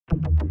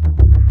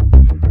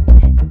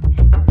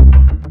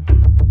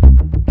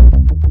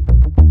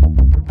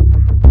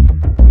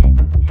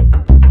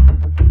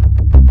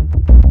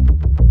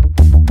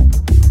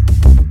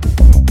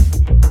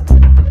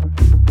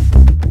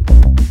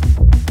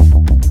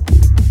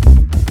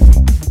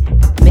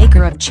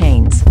maker of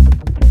chains.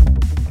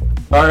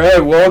 All right,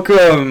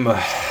 welcome,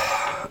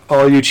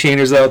 all you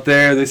chainers out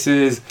there. This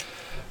is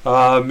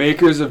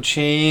Makers of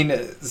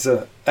Chains,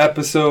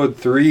 episode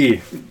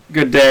 3.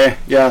 Good day.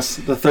 Yes,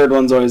 the third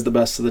one's always the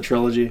best of the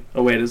trilogy.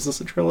 Oh wait, is this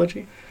a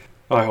trilogy?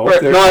 I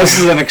hope No, this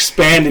is an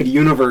expanded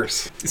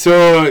universe.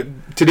 So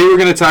today we're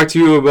going to talk to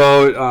you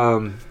about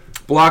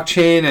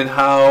blockchain and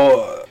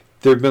how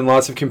there have been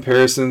lots of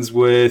comparisons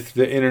with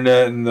the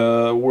internet and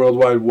the World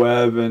Wide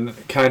Web,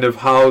 and kind of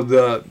how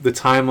the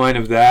timeline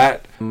of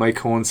that might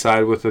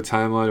coincide with the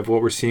timeline of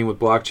what we're seeing with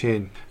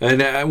blockchain.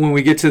 And when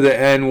we get to the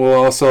end, we'll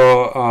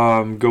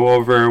also go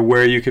over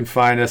where you can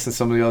find us and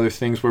some of the other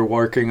things we're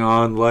working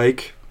on,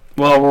 like...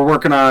 Well, we're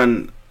working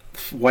on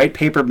White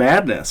Paper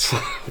Madness.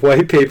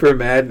 White Paper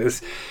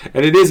Madness.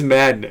 And it is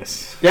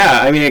madness. Yeah,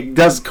 I mean, it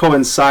does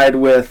coincide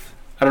with,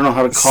 I don't know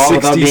how to call it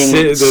without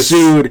being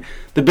sued.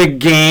 The big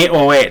game.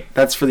 Oh, wait.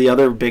 That's for the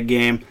other big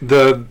game.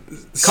 The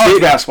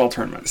college basketball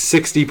tournament.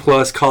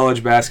 60-plus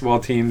college basketball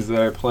teams that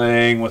are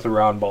playing with a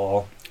round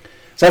ball.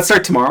 Does that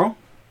start tomorrow?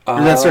 Or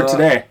does that start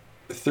today?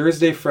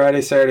 Thursday,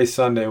 Friday, Saturday,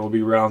 Sunday will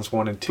be rounds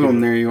 1 and 2.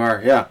 Boom, there you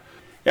are. Yeah.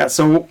 Yeah,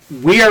 so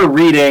we are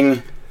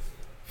reading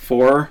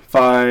 4,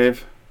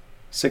 5,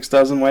 6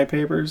 dozen white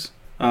papers.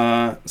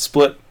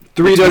 Split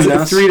 3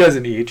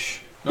 dozen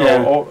each.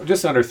 Yeah. Oh,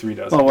 just under 3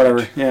 dozen. Oh, whatever.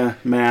 Each. Yeah,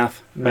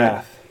 math.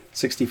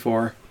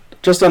 64.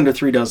 Just under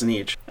 3 dozen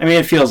each. I mean,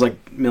 it feels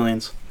like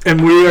millions.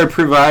 And we are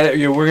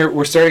providing.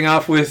 We're starting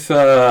off with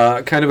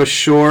kind of a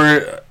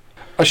short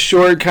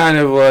kind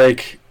of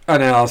like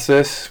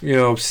analysis.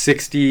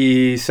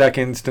 60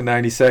 seconds to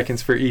 90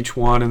 seconds for each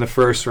one in the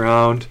first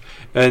round,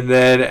 and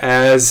then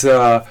as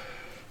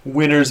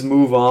winners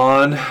move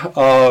on,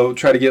 I'll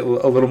try to get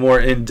a little more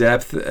in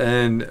depth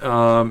and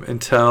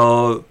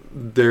until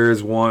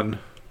there's one.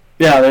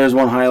 Yeah, there's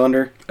one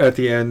Highlander at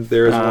the end.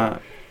 There's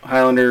one.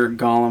 Highlander,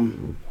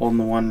 Gollum, holding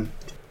the one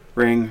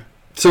ring.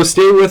 So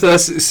stay with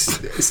us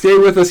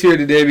here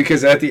today,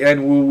 because at the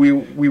end we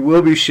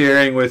will be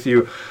sharing with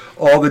you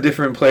all the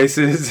different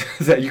places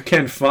that you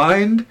can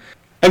find.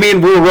 I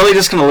mean, we're really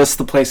just going to list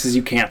the places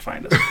you can't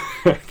find us.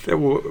 That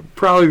will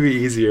probably be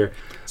easier.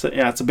 So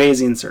yeah, it's a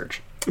Bayesian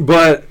search.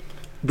 But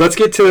let's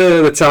get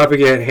to the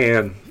topic at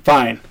hand.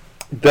 Fine.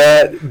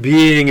 That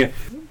being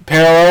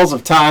parallels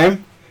of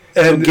time.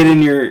 And so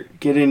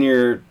get in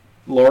your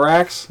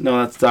Lorax? No,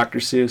 that's Dr.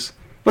 Seuss.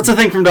 What's the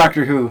thing from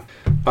Doctor Who?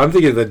 I'm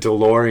thinking the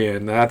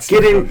DeLorean.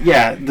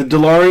 The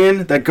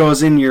DeLorean that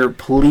goes in your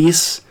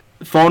police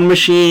phone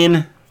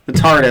machine, the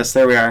TARDIS.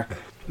 There we are.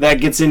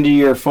 That gets into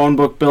your phone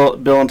book,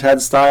 Bill and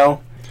Ted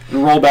style,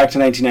 and roll back to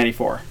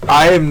 1994.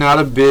 I am not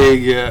a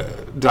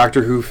big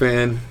Doctor Who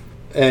fan,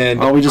 and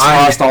we just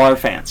lost all our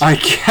fans. I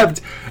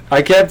kept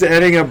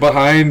ending up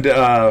behind.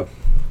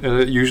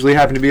 It usually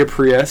happened to be a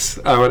Prius.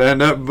 I would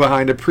end up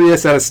behind a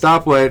Prius at a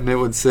stoplight, and it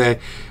would say,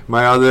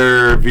 "My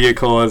other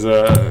vehicle is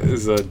a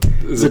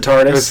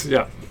TARDIS."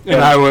 Yeah,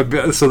 and I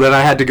would. So then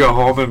I had to go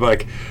home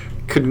and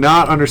could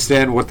not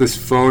understand what this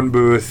phone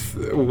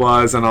booth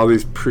was on all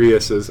these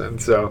Priuses, and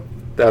so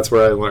that's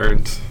where I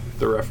learned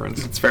the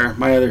reference. It's fair.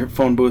 My other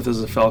phone booth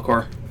is a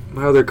Falcor.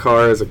 My other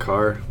car is a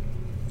car.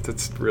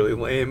 That's really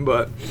lame,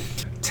 but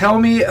tell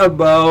me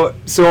about.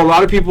 So a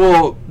lot of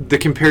people, the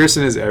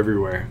comparison is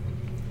everywhere.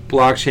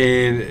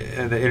 Blockchain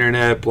and the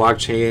internet,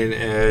 blockchain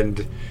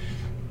and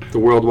the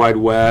World Wide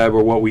Web,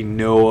 or what we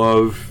know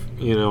of,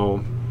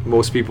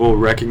 most people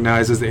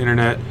recognize as the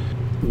internet.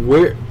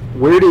 Where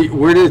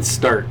did it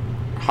start?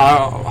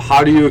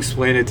 How do you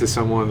explain it to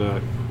someone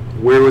that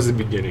where was the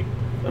beginning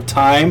of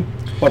time?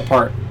 What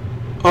part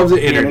of the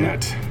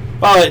internet?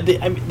 Well,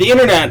 the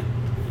internet.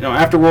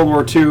 After World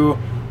War II,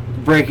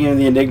 breaking into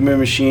the Enigma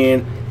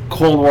machine,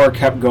 Cold War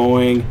kept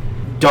going.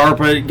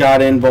 DARPA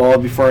got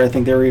involved before I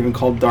think they were even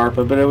called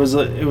DARPA, but it was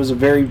a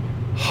very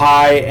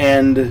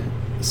high-end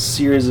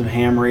series of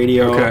ham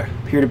radio,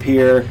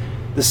 peer-to-peer.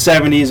 The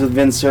 70s with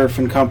Vint Cerf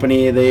and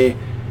company, they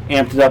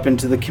amped it up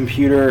into the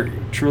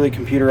truly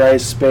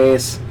computerized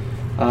space,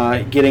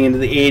 getting into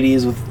the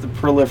 80s with the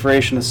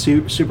proliferation of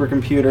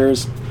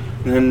supercomputers.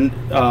 And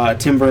then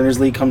Tim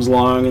Berners-Lee comes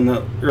along in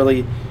the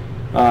early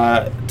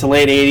to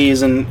late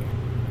 80s and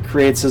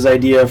creates his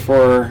idea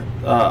for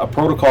a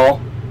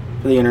protocol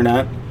for the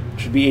internet.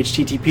 Should be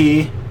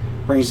HTTP,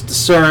 brings it to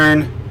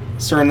CERN.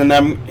 CERN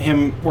and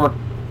him work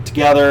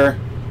together.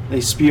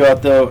 They spew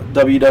out the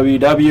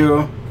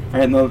www.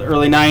 Right in the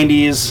early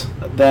 90s,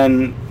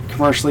 then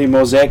commercially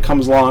Mosaic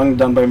comes along,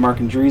 done by Mark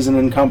Andreessen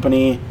and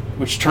company,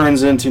 which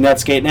turns into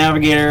Netscape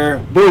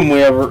Navigator. Boom, we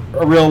have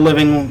a real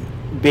living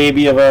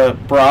baby of a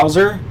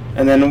browser.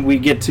 And then we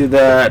get to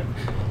that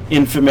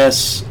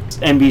infamous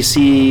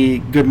NBC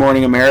Good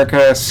Morning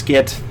America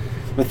skit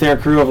with their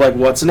crew of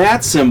what's an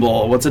 @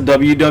 symbol? What's a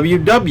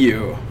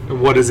www?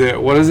 What is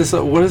it? What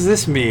does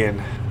this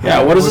mean?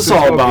 Yeah, what is this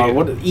all about?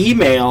 What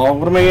email?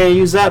 What am I going to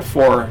use that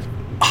for?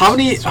 How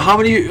many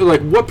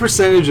what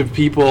percentage of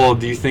people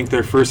do you think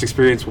their first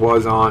experience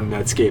was on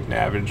Netscape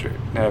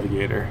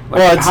Navigator?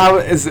 Well, how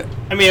is it?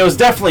 I mean, it was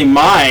definitely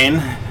mine.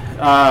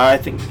 I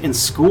think in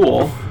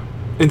school.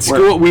 In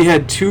school, we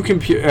had two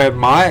at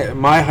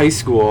my high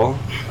school.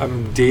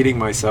 I'm dating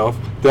myself.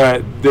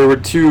 That there were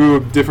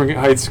two different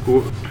high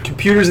school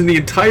computers in the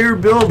entire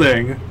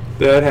building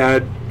that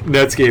had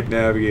Netscape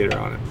Navigator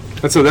on it.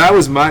 And so that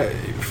was my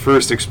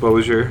first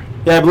exposure.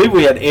 Yeah, I believe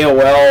we had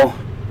AOL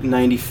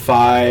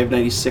 95,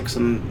 96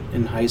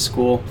 in high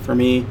school for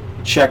me.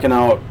 Checking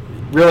out.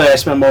 Really, I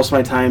spent most of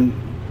my time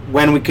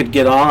when we could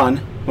get on,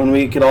 when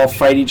we could all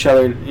fight each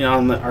other,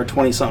 on our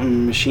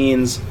 20-something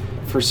machines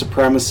for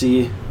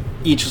supremacy.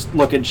 Each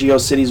look at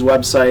GeoCities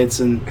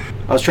websites, and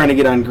I was trying to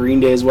get on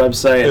Green Day's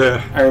website.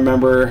 Yeah. I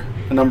remember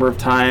a number of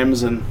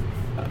times, and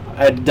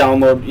I had to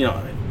download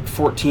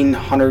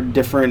 1,400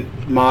 different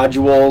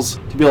modules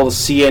to be able to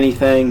see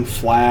anything,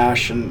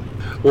 Flash, and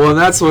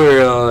that's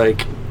where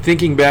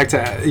thinking back to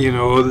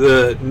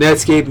the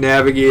Netscape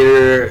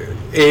Navigator,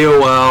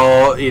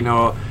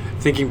 AOL,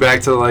 thinking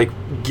back to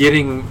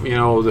getting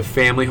the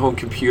family home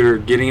computer,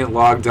 getting it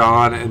logged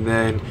on, and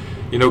then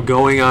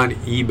going on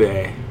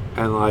eBay.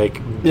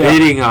 And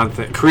bidding on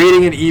things,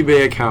 creating an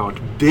eBay account,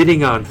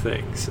 bidding on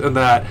things, and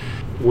that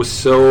was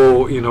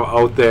so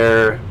out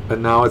there.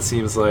 And now it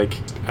seems like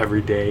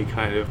everyday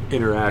kind of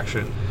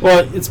interaction.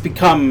 Well, it's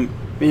become.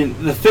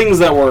 The things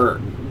that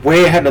were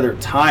way ahead of their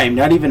time.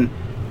 Not even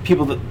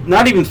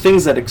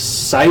things that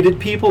excited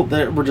people.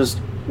 That were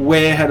just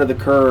way ahead of the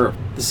curve.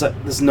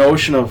 This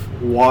notion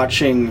of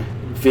watching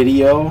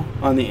video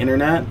on the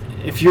internet.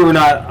 If you were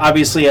not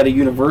obviously at a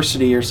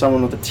university or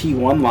someone with a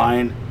T1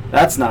 line.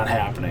 That's not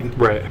happening.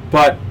 Right.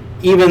 But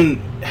even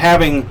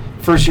having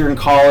first year in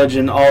college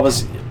and all of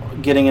us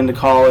getting into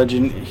college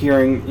and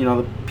hearing,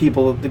 the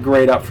people, the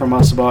grade up from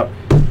us about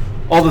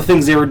all the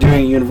things they were doing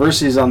at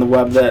universities on the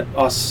web that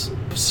us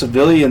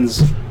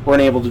civilians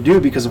weren't able to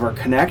do because of our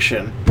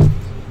connection.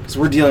 Because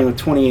we're dealing with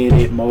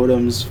 28.8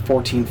 modems,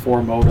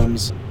 14.4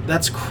 modems.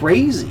 That's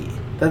crazy.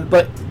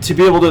 But to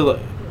be able to,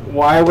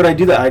 why would I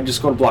do that? I'd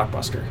just go to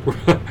Blockbuster.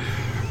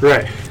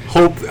 Right.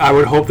 I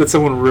would hope that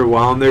someone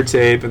rewound their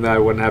tape and that I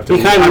wouldn't have to.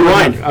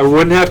 I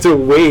wouldn't have to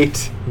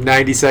wait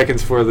 90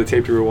 seconds for the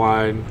tape to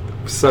rewind.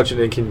 Such an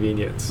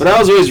inconvenience. But I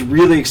was always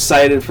really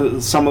excited for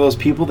some of those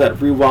people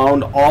that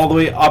rewound all the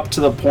way up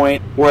to the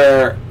point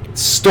where it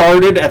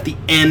started at the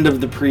end of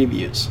the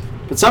previews.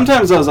 But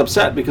sometimes I was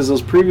upset because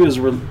those previews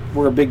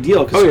were a big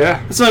deal. Oh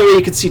yeah, that's the only way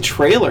you could see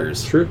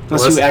trailers. True.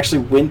 Unless you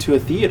actually went to a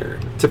theater.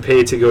 To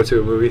pay to go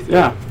to a movie theater.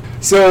 Yeah.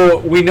 So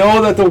we know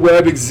that the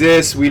web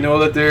exists. We know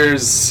that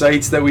there's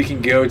sites that we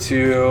can go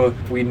to.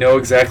 We know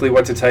exactly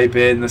what to type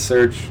in the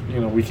search.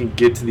 We can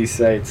get to these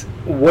sites.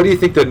 What do you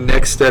think the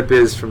next step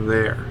is from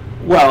there?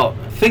 Well,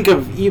 think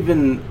of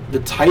even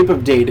the type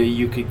of data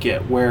you could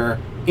get where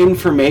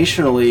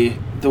informationally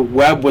the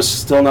web was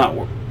still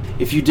not.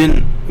 If you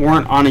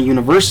weren't on a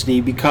university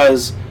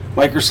because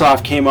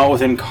Microsoft came out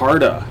with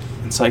Encarta,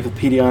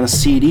 Encyclopedia on a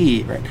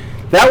CD, right?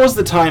 That was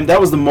the time. That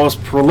was the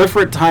most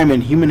proliferate time in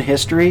human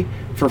history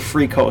for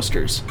free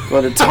coasters.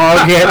 Go to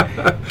Target,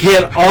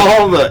 get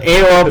all the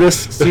AOL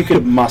discs you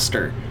could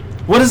muster.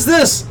 What is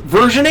this?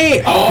 Version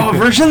 8. Oh,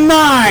 version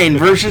 9.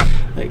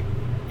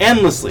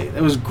 Endlessly.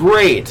 It was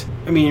great.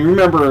 I mean,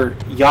 remember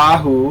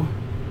Yahoo,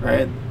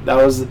 right? That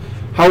was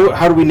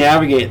how do we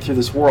navigate through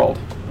this world?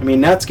 I mean,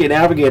 Netscape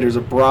Navigator is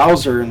a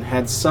browser and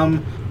had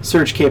some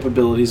search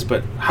capabilities,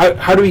 but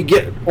how do we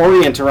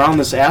orient around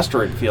this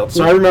asteroid field?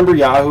 So I remember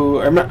Yahoo.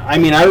 I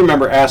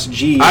remember Ask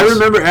Jeeves. I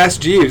remember Ask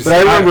Jeeves. But I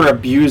remember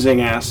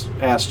abusing Ask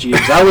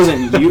Jeeves. I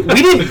wasn't. We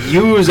didn't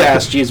use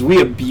Ask Jeeves.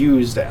 We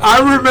abused Ask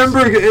Jeeves. I remember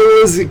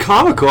it was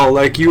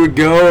comical. You would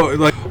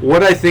go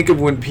what I think of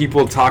when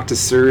people talk to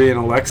Siri and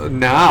Alexa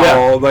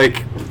now.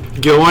 Yeah.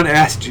 Go on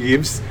Ask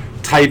Jeeves.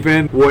 Type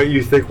in what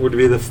you think would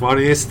be the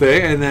funniest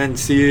thing and then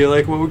see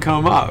what would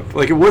come up.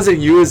 It wasn't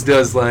used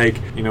as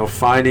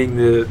finding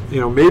the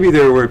maybe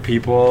there were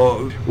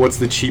people, what's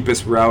the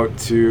cheapest route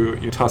to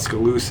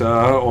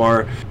Tuscaloosa,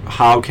 or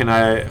how can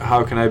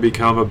I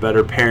become a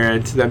better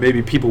parent, that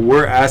maybe people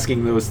were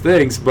asking those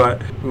things,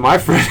 but my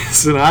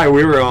friends and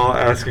we were all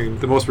asking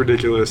the most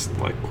ridiculous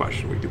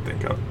question we could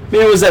think of.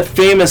 It was that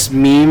famous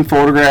meme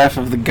photograph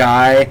of the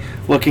guy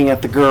looking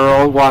at the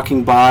girl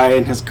walking by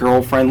and his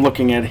girlfriend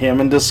looking at him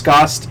in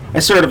disgust. I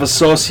sort of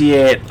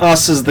associate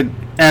us as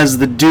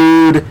the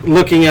dude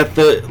looking at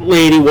the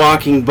lady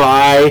walking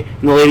by,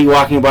 and the lady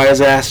walking by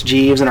is Ask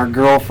Jeeves, and our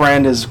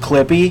girlfriend is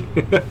Clippy.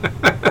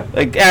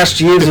 Ask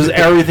Jeeves was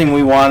everything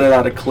we wanted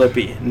out of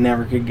Clippy,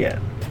 never could get.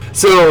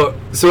 So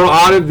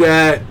out of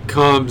that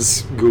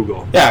comes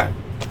Google. Yeah,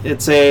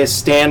 it's a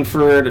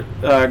Stanford.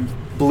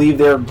 Believe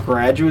they're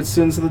graduate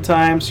students at the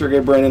time,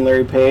 Sergey Brin and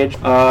Larry Page.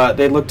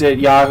 They looked at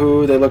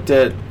Yahoo, they looked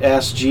at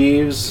Ask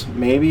Jeeves,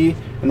 maybe,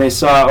 and they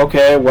saw,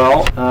 okay,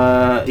 well,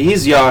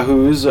 these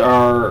Yahoos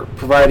are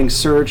providing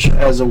search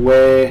as a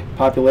way,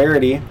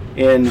 popularity,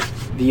 in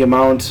the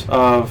amount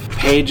of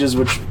pages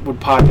which would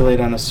populate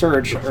on a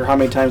search, or how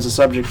many times the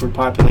subject would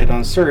populate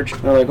on a search.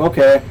 And they're like,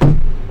 okay,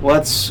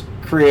 let's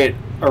create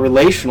a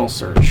relational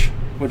search,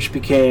 which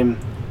became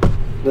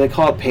they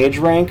call it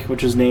PageRank,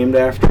 which is named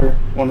after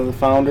one of the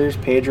founders,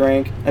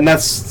 PageRank. And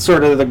that's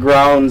sort of the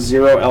ground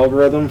zero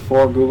algorithm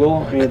for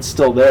Google. I mean, it's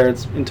still there.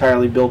 It's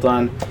entirely built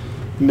on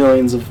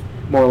millions of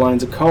more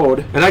lines of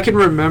code. And I can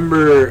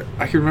remember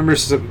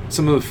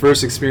some of the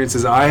first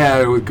experiences I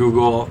had with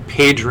Google.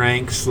 Page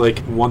ranks like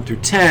 1 through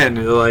 10,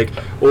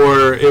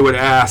 or it would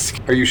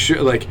ask, "Are you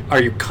sure? Like,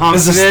 are you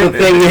confident?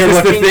 Is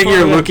this the thing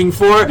you're looking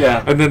for?"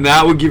 Yeah. And then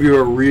that would give you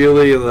a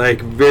really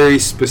very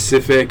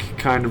specific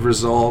kind of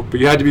result. But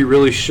you had to be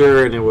really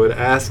sure, and it would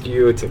ask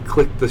you to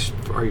click the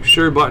 "Are you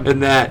sure?" button.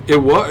 And that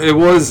it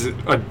was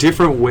a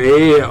different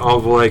way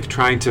of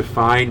trying to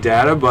find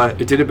data, but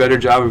it did a better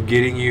job of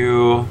getting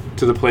you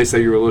to the place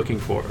that you were looking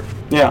for.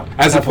 Yeah.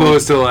 As definitely.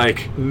 opposed to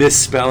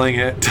misspelling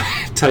it,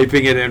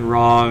 typing it in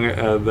wrong,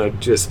 and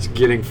just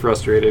getting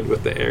frustrated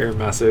with the error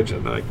message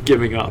and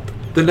giving up.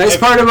 The nice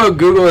part about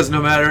Google is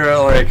no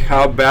matter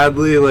how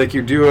badly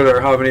you do it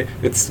or how many,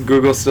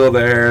 Google's still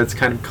there. It's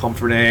kind of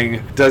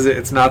comforting.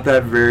 It's not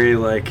that very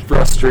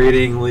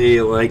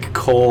frustratingly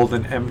cold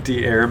and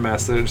empty error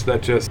message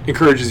that just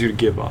encourages you to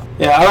give up.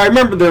 Yeah, I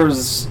remember there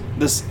was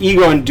this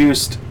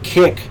ego-induced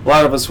kick a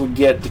lot of us would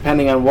get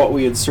depending on what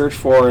we had searched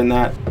for, and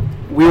that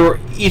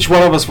each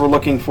one of us were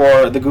looking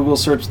for the Google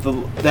search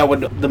that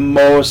would the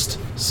most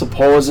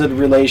supposed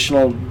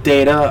relational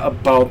data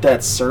about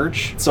that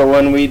search. So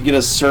when we'd get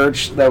a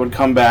search that would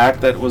come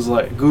back that was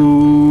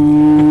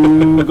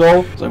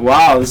Google, it's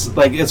wow, this is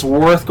it's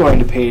worth going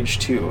to page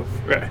 2.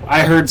 Right.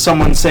 I heard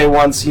someone say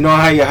once, you know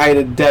how you hide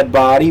a dead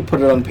body?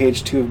 Put it on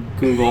page 2 of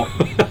Google.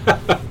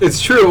 It's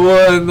true.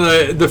 Well,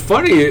 and the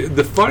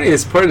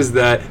funniest part is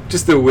that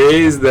just the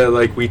ways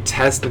that we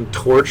test and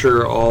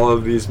torture all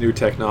of these new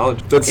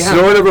technologies. That's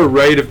sort of a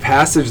rite of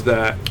passage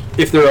that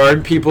if there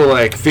aren't people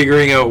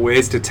figuring out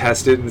ways to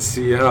test it and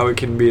see how it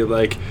can be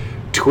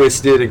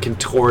twisted and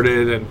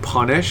contorted and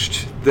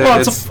punished, then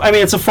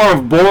it's a form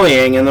of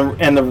bullying, and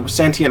the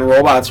sentient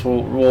robots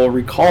will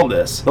recall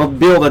this. They'll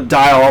be able to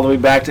dial all the way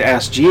back to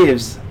Ask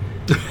Jeeves.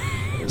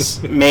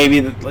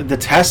 Maybe the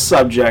test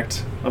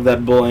subject of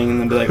that bullying,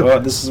 and then be like, "Oh,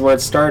 this is where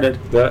it started.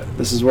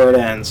 This is where it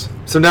ends."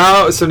 So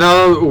now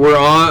we're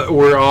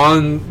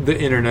on the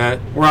internet.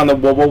 We're on the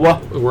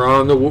We're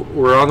on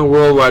the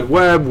World Wide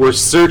Web. We're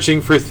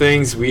searching for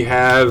things. We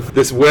have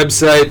this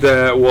website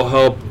that will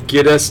help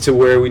get us to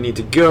where we need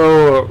to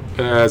go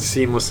as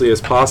seamlessly as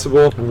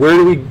possible.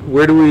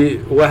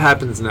 What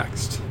happens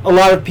next? A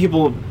lot of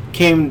people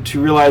came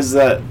to realize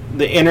that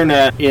the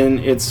internet in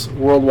its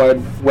World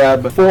Wide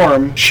Web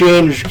form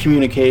changed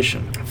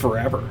communication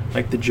forever,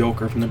 like the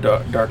Joker from the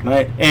Dark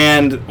Knight.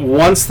 And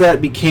once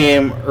that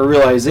became a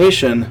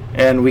realization,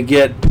 and we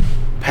get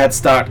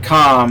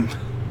pets.com,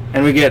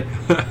 and we get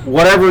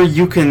whatever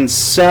you can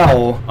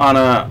sell on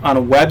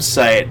a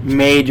website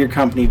made your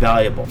company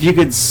valuable. If you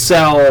could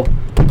sell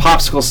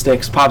popsicle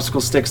sticks,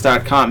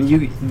 popsiclesticks.com,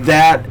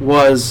 that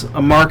was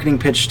a marketing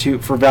pitch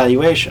for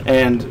valuation.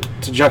 And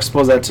to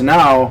juxtapose that to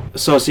now,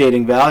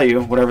 associating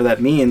value, whatever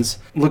that means,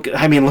 look at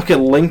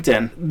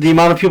LinkedIn. The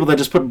amount of people that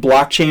just put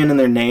blockchain in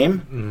their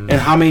name,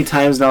 and how many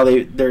times now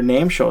their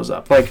name shows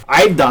up.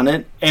 I've done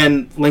it,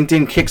 and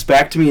LinkedIn kicks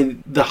back to me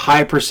the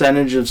high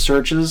percentage of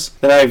searches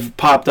that I've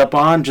popped up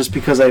on just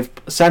because I've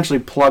essentially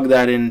plugged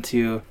that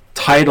into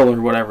title or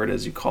whatever it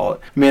is you call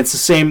it. I mean, it's the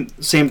same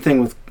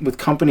thing with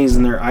companies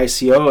and their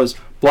ICOs.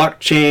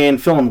 Blockchain,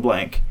 fill in the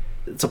blank.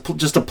 It's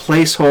just a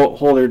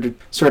placeholder to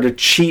sort of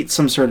cheat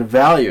some sort of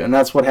value, and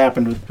that's what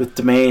happened with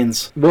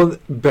domains. Well,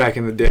 back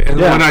in the day, and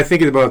when I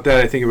think about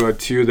that, I think about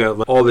too that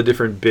all the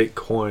different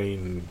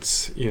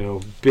Bitcoins,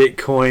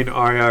 Bitcoin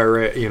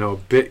IRA,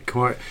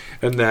 Bitcoin,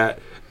 and that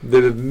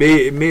it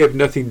may have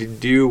nothing to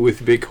do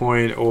with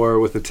Bitcoin or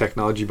with the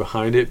technology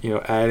behind it.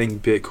 Adding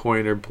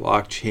Bitcoin or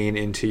blockchain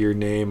into your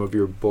name of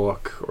your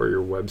book or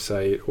your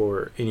website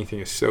or anything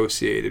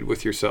associated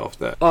with yourself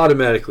that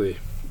automatically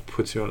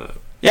puts you on a...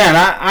 Yeah, and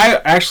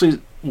I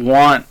actually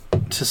want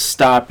to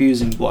stop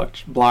using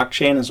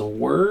blockchain as a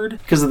word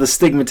because of the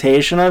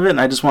stigmatization of it,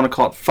 and I just want to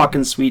call it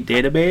fucking sweet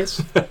database.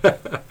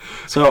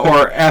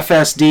 Or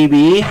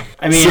FSDB.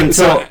 I mean,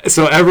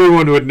 so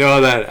everyone would know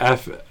that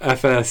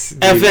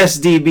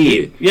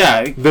FSDB.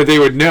 Yeah, that they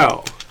would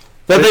know.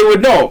 That they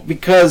would know,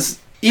 because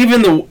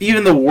even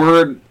the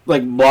word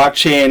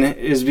blockchain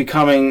is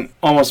becoming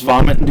almost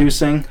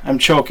vomit-inducing. I'm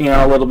choking on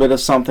a little bit of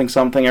something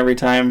every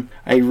time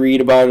I read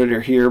about it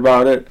or hear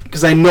about it,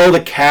 because I know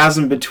the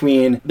chasm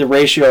between the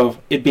ratio of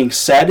it being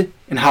said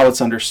and how it's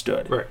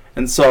understood. Right.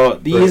 And so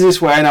the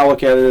easiest way I now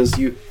look at it is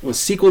with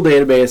SQL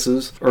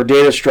databases or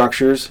data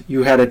structures,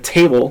 you had a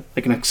table,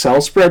 like an Excel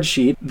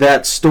spreadsheet,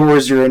 that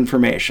stores your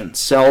information,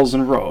 cells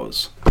and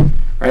rows.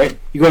 Right?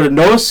 You go to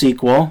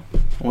NoSQL,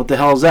 what the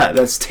hell is that?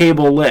 That's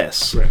table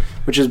lists,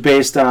 which is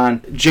based on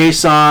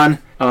JSON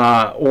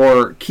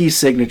or key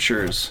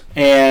signatures.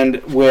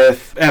 And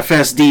with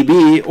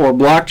FSDB or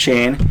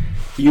blockchain,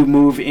 you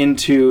move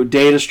into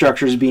data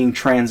structures being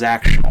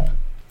transactional,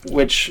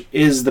 which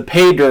is the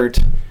pay dirt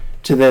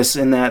to this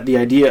in that the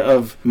idea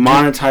of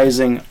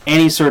monetizing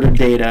any sort of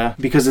data,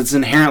 because it's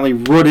inherently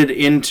rooted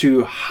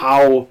into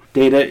how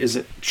data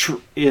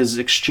is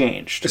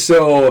exchanged.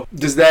 So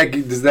does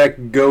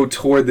that go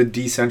toward the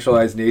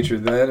decentralized nature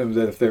then, of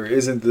that if there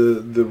isn't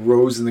the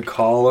rows and the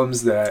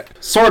columns that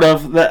sort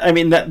of that? I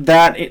mean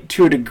that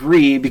to a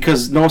degree,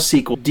 because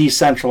NoSQL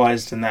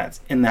decentralized in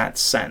that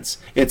sense.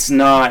 It's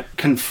not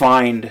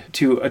confined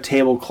to a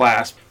table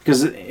class,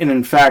 because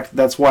in fact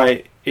that's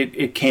why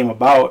it came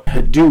about.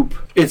 Hadoop.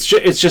 It's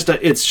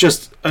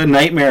just a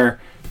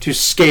nightmare to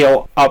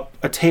scale up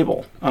a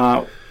table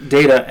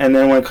data, and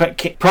then when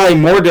probably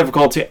more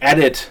difficult to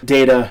edit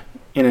data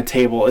in a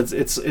table.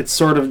 It's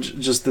sort of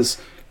just this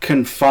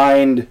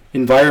confined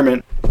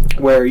environment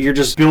where you're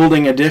just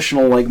building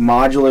additional like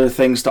modular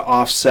things to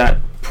offset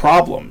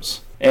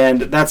problems,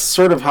 and that's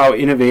sort of how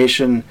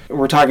innovation.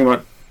 We're talking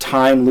about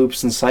time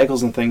loops and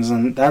cycles and things,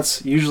 and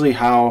that's usually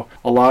how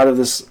a lot of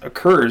this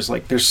occurs.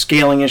 Like there's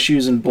scaling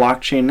issues in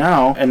blockchain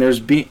now, and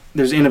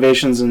there's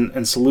innovations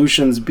and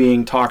solutions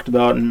being talked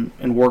about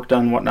and worked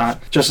on and whatnot.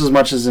 Just as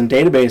much as in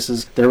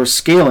databases there were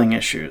scaling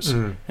issues,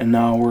 and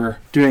now we're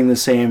doing the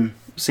same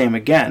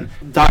again.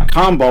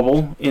 .com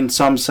bubble in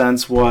some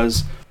sense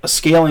was a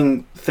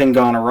scaling thing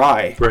gone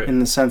awry, right, in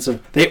the sense of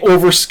they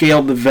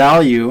overscaled the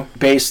value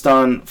based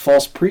on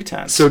false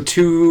pretense. So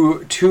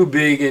too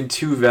big and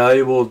too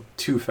valuable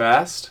too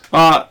fast?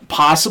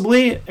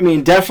 Possibly. I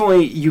mean,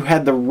 definitely you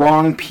had the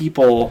wrong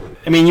people.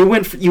 I mean, you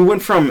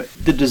went from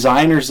the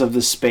designers of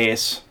the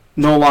space,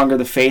 no longer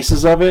the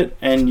faces of it,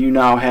 and you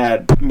now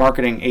had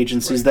marketing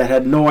agencies that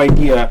had no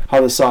idea how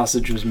the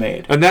sausage was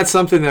made. And that's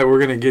something that we're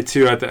going to get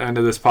to at the end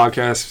of this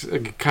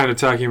podcast, kind of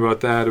talking about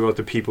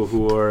the people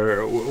who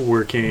are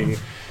working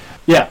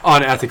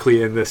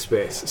unethically in this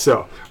space.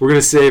 So we're going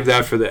to save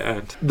that for the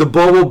end. The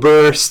bubble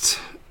burst,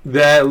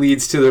 that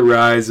leads to the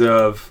rise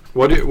of,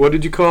 what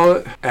did you call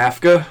it?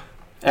 AFCA?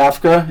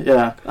 AFCA,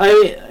 yeah.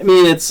 I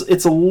mean, it's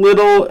a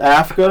little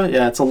AFCA,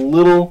 yeah, it's a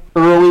little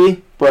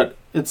early, but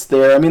it's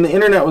there. I mean, the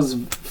internet was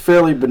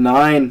fairly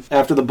benign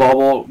after the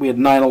bubble. We had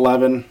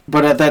 9/11,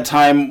 but at that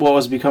time, what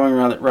was becoming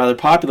rather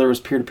popular was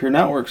peer-to-peer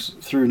networks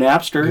through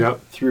Napster,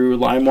 through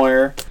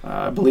LimeWire.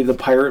 I believe the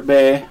Pirate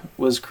Bay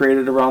was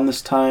created around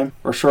this time,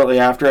 or shortly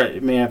after.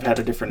 It may have had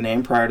a different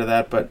name prior to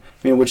that, but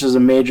I mean, which is a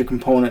major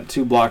component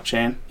to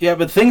blockchain. Yeah,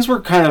 but things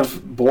were kind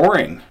of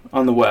boring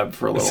on the web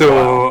for a little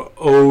while.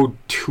 So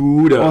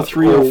 02 to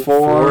 03,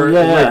 04.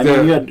 Yeah. I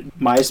mean, you had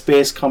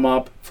MySpace come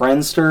up,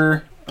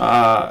 Friendster.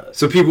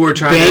 So people were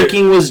trying.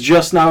 Banking was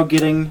just now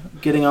getting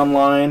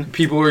online.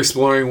 People were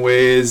exploring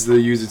ways to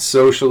use it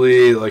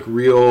socially, like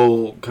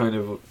real kind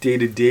of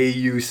day-to-day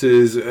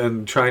uses,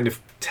 and trying to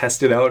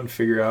test it out and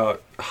figure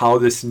out how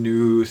this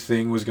new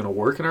thing was going to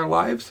work in our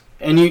lives.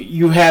 And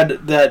you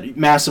had that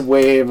massive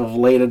wave of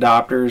late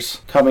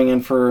adopters coming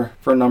in for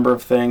a number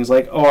of things.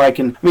 Like,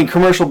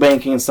 commercial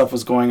banking and stuff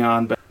was going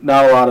on, but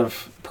not a lot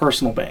of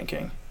personal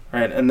banking.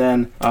 Right, and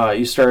then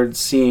you started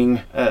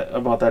seeing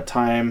about that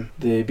time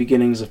the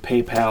beginnings of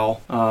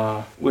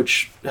PayPal,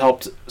 which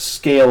helped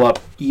scale up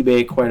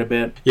eBay quite a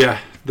bit. Yeah,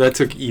 that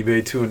took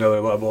eBay to another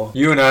level.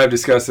 You and I have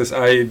discussed this.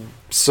 I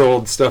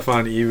sold stuff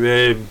on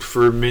eBay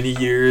for many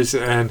years,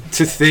 and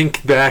to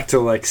think back to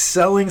like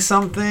selling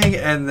something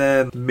and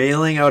then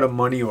mailing out a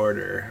money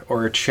order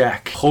or a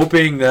check,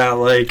 hoping that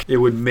like it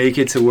would make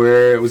it to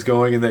where it was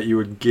going and that you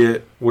would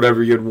get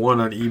whatever you had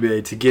won on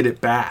eBay to get it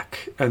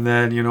back, and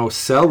then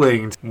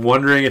selling,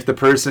 wondering if the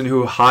person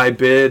who high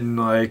bid and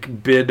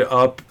like bid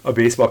up a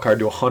baseball card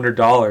to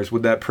 $100,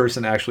 would that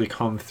person actually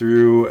come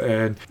through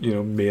and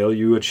mail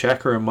you a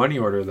check or a money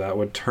order that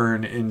would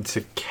turn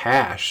into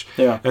cash.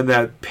 And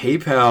that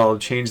PayPal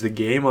changed the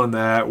game on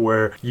that,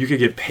 where you could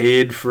get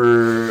paid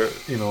for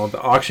the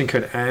auction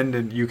could end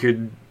and you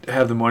could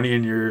have the money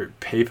in your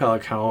PayPal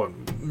account,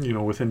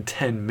 within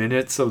 10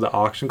 minutes of the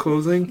auction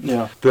closing.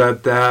 Yeah.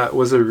 That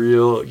was a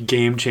real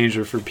game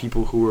changer for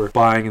people who were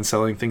buying and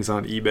selling things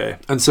on eBay.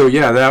 And so,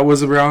 that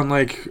was around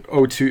like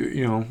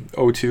 02,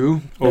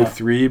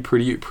 03,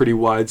 pretty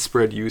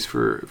widespread use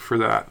for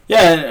that.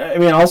 Yeah, I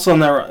mean, also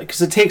in that,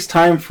 because it takes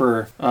time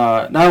for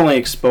not only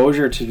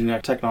exposure to new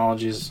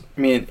technologies.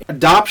 I mean,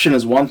 adoption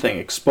is one thing.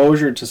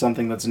 Exposure to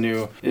something that's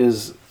new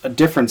is a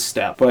different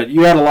step. But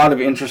you had a lot of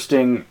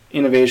interesting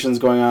innovations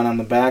going on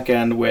the back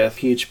end with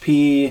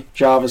PHP,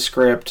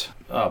 JavaScript,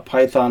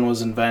 Python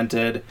was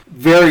invented.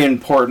 Very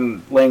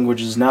important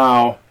languages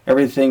now.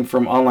 Everything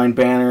from online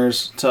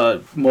banners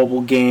to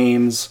mobile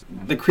games.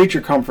 The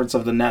creature comforts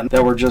of the net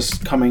that were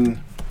just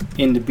coming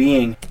into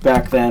being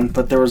back then,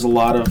 but there was a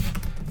lot of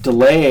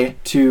delay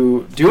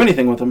to do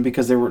anything with them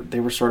because they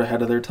were sort of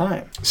ahead of their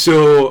time.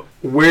 So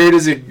where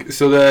does it?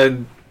 So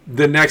then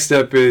The next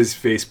step is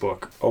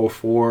Facebook.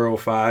 04,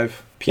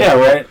 05. Yeah,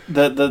 right.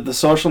 The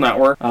social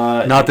network.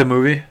 Not the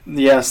movie?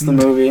 Yes, the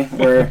movie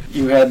where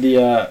you had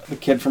the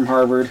kid from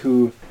Harvard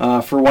who,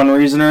 for one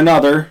reason or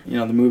another,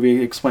 the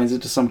movie explains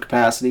it to some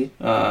capacity,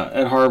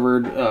 at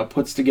Harvard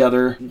puts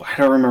together, I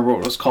don't remember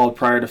what it was called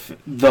prior to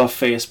the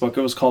Facebook.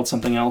 It was called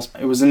something else.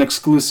 It was an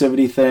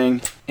exclusivity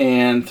thing,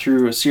 and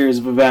through a series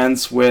of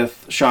events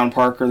with Sean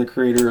Parker, the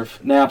creator of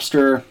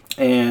Napster,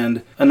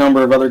 and a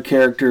number of other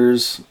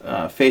characters,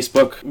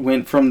 Facebook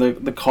went from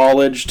the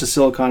college to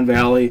Silicon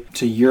Valley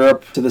to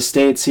Europe to the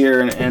States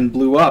here and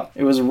blew up.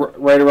 It was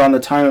right around the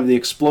time of the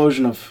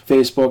explosion of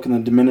Facebook and the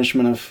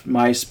diminishment of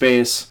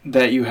MySpace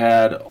that you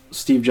had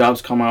Steve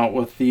Jobs come out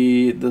with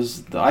the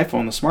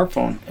iPhone, the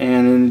smartphone.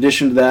 And in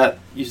addition to that,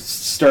 you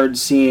started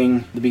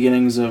seeing the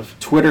beginnings of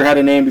Twitter. Had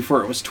a name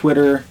before it was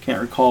Twitter.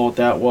 Can't recall what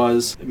that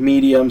was.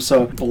 Medium.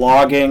 So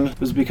blogging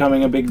was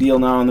becoming a big deal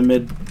now in the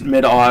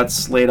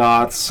mid-aughts, late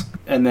aughts.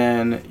 And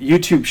then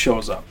YouTube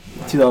shows up.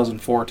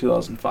 2004,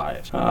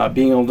 2005.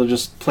 Being able to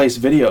just place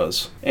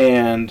videos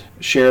and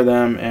share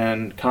them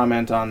and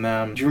comment on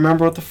them. Do you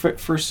remember what the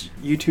first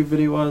YouTube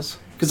video was?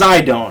 Because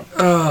I don't.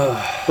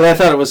 But I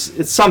thought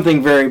it's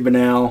something very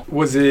banal.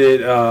 Was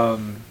it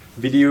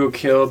Video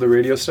Killed the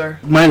Radio Star?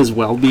 Might as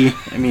well be.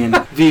 I mean,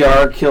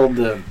 VR killed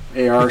the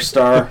AR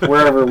star,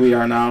 wherever we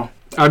are now.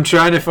 I'm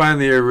trying to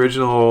find the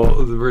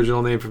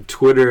original name from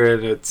Twitter,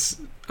 and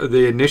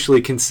they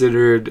initially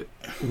considered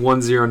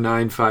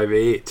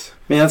 10958.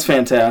 Man, that's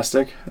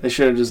fantastic. They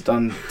should have just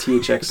done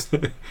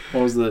THX.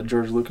 What was the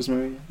George Lucas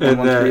movie? And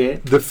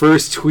the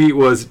first tweet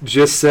was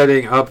just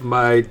setting up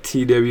my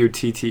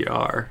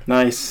TWTTR.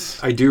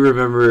 Nice. I do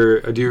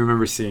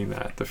remember seeing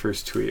that, the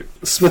first tweet.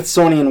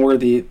 Smithsonian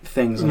worthy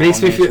things. It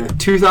makes me feel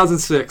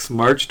 2006,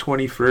 March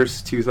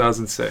 21st,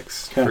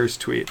 2006. Okay. First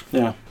tweet.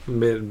 Yeah.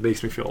 It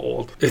makes me feel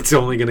old. It's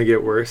only going to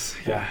get worse.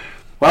 Yeah.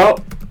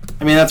 Well,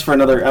 I mean, that's for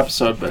another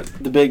episode, but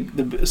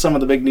some of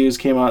the big news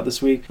came out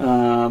this week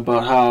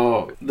about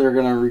how they're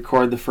going to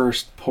record the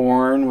first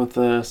porn with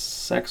a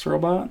sex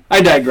robot.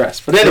 I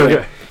digress, but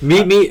anyway.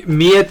 Okay.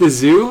 Me at the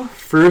zoo,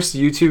 first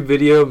YouTube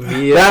video,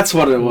 that's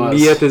what it was.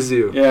 Me at the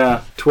zoo.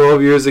 Yeah.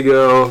 12 years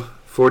ago,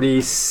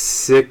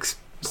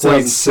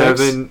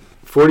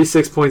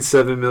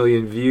 46.7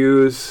 million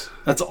views.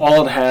 That's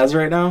all it has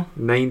right now?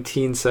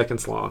 19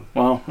 seconds long.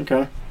 Wow,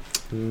 okay.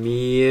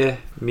 Me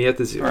at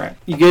the zoo. All right.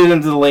 You get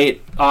into the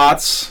late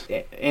aughts.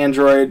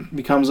 Android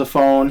becomes a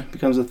phone,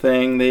 becomes a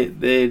thing.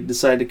 They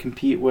decide to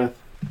compete with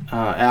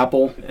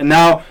Apple. And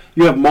now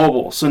you have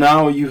mobile. So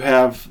now you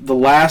have the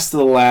last of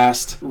the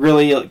last,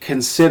 really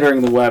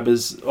considering the web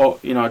is,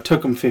 it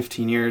took them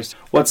 15 years.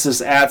 What's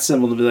this @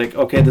 symbol to be like,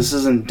 okay, this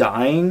isn't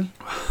dying?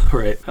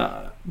 Right.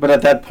 But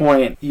at that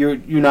point, you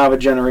now have a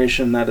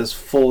generation that is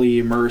fully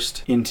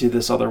immersed into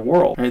this other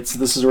world. Right? So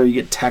this is where you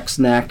get text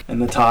neck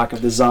and the talk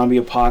of the zombie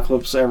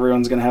apocalypse.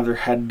 Everyone's going to have their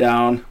head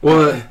down.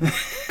 Well,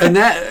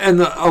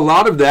 a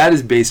lot of that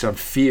is based on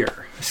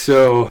fear.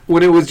 So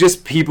when it was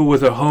just people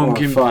with a home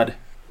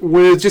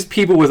when it was just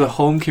people with a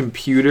home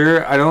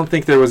computer, I don't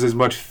think there was as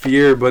much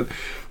fear. But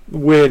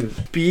when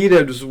speed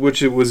at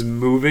which it was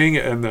moving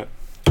and the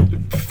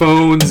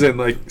phones and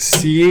like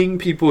seeing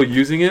people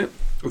using it,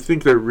 I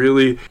think that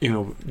really,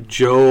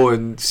 Joe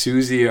and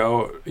Susie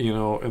out,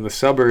 in the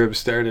suburbs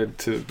started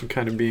to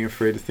kind of being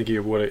afraid of thinking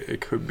of what it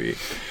could be.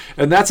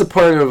 And that's a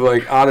part of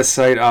like out of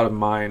sight, out of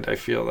mind. I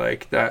feel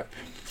like that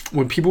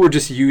when people were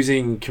just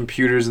using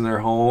computers in their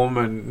home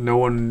and no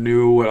one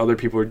knew what other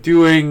people were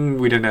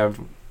doing,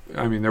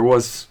 there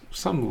was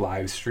some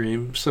live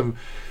stream, some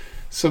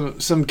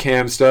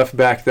cam stuff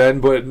back then,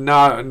 but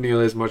not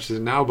nearly as much as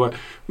now. But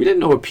we didn't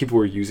know what people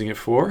were using it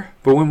for.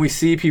 But when we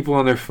see people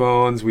on their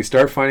phones, we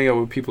start finding out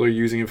what people are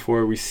using it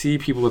for. We see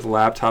people with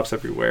laptops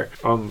everywhere.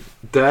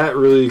 That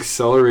really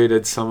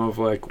accelerated some of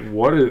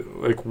what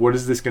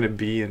is this going to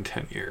be in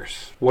 10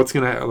 years? What's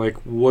going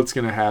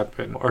to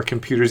happen? Are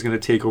computers going to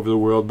take over the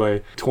world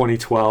by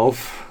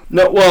 2012?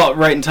 No, well,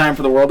 right in time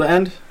for the world to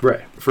end.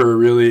 Right. For a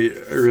really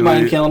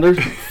Mayan calendar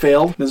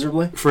failed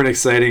miserably. For an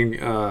exciting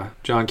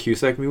John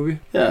Cusack movie.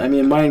 Yeah, I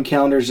mean, Mayan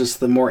calendar is just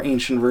the more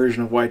ancient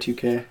version of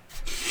Y2K.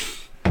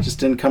 Just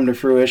didn't come to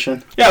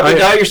fruition. Yeah, but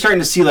now you're starting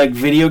to see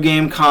video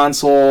game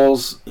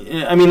consoles.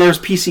 I mean, there's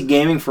PC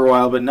gaming for a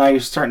while, but now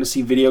you're starting to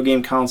see video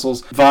game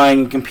consoles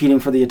vying and competing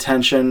for the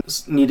attention,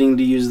 needing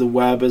to use the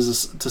web to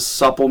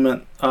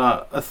supplement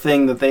a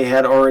thing that they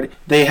had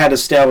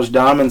established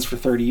dominance for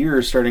 30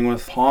 years, starting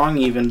with Pong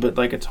even, but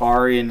like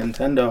Atari and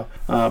Nintendo.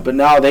 But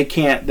now they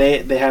can't.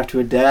 They have to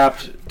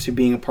adapt to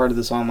being a part of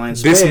this online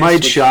space. This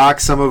might shock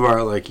some of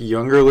our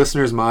younger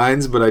listeners'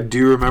 minds, but I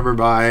do remember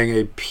buying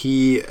a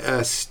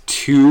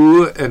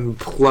PS2 and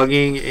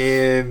plugging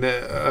in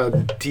a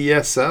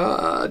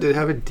DSL. Did it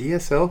have a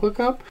DSL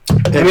hookup?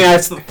 I mean, I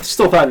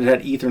still thought it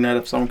had Ethernet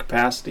of some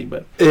capacity,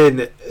 but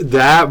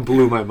that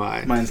blew my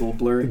mind. Mine's a little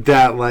blurry.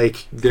 That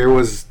there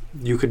was.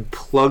 You could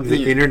plug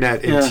the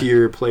internet into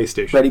your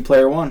PlayStation. Ready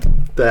Player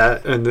One.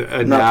 that, and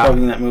Not now,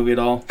 plugging that movie at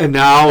all. and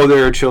now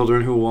there are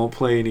children who won't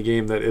play any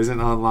game that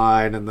isn't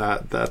online, and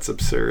that's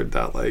absurd.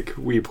 That like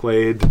we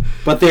played.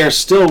 But they are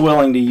still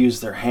willing to use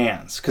their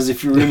hands. Because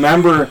if you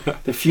remember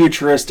the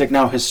futuristic,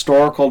 now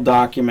historical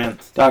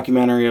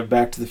documentary of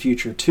Back to the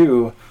Future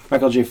 2,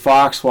 Michael J.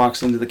 Fox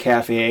walks into the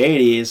Cafe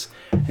 80s,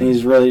 and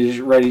he's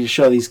ready to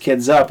show these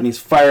kids up, and he's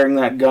firing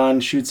that gun,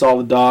 shoots all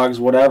the dogs,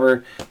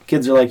 whatever.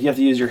 Kids are like, you have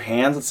to use your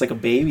hands? It's like a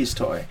baby's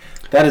toy.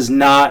 That is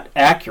not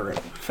accurate,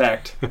 in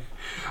fact.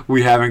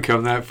 We haven't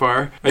come that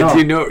far. No.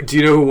 Do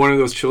you know who one of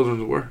those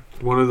children were?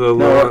 One of the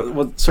No,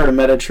 what sort of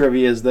meta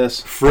trivia is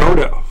this?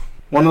 Frodo.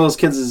 One of those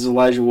kids is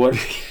Elijah Wood.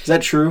 Is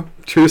that true?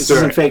 True This story.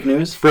 isn't fake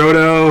news?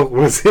 Frodo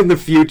was in the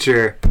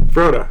future.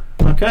 Frodo.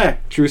 Okay.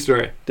 True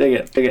story. Dig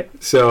it.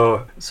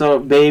 So So,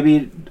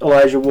 baby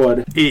Elijah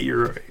Wood.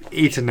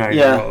 8 to 9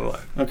 year Yeah. old.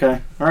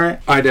 Okay. All right.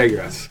 I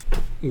digress.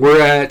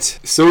 We're at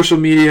social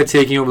media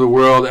taking over the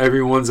world.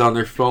 Everyone's on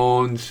their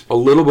phones. A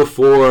little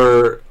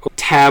before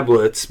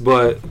tablets,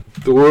 but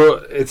the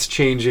world, it's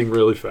changing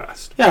really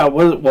fast. Yeah,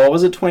 what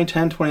was it,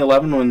 2010,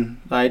 2011 when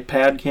the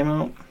iPad came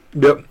out?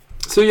 Yep.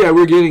 So yeah,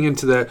 we're getting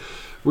into that.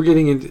 We're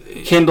getting into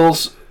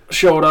Kindles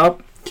showed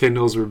up.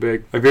 Kindles were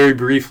big. I very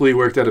briefly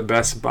worked at a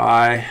Best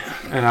Buy,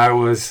 and I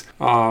was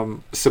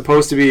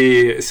supposed to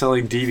be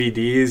selling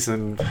DVDs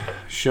and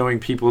showing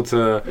people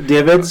to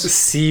Divots.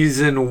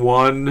 season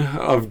 1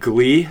 of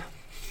Glee.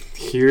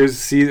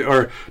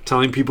 Or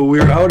telling people we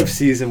were out of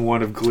season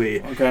 1 of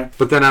Glee. Okay.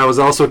 But then I was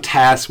also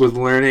tasked with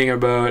learning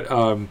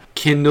about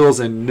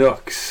Kindles and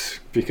Nooks,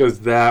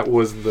 because that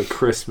was the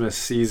Christmas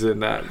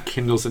season. That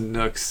Kindles and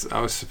Nooks, I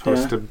was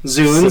supposed to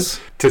Zunes.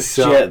 to Did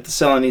sell. you have to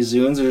sell any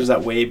Zunes, or is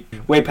that way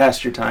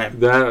past your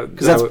time? That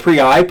Because that's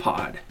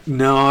pre-iPod.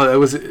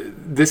 No,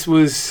 this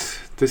was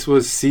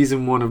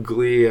season 1 of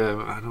Glee.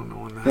 I don't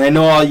know when that. And I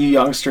know all you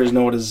youngsters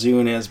know what a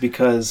Zune is,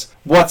 because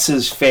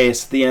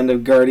what's-his-face at the end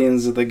of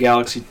Guardians of the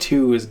Galaxy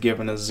 2 is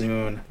given a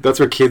Zune. That's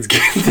where kids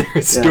get their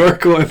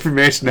historical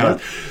information Yeah.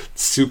 out.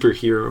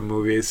 Superhero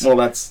movies. Well,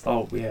 that's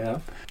all we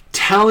have.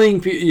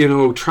 Telling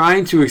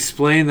trying to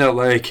explain that,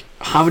 like,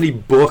 how many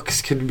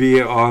books can be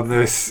on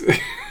this.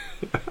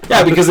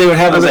 Yeah, because they would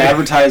have those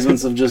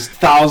advertisements of just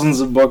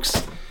thousands of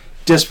books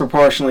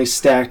disproportionately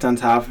stacked on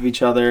top of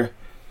each other,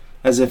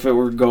 as if it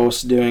were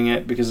ghosts doing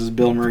it, because as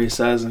Bill Murray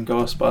says in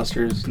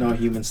Ghostbusters, no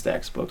human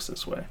stacks books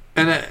this way.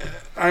 And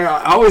I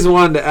always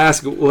wanted to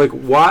ask,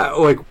 why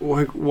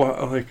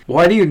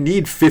do you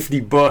need 50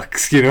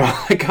 books?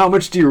 Like, how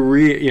much do you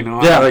read?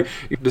 Yeah. Like,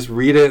 you just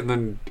read it and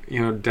then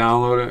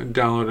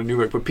download a new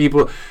book. But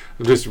people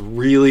just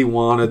really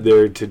wanted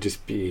there to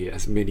just be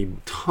as many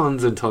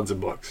tons and tons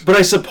of books. But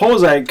I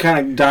suppose, I kind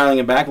of dialing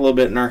it back a little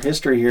bit in our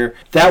history here,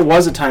 that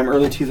was a time,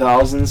 early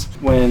 2000s,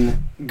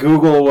 when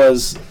Google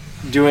was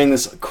doing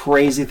this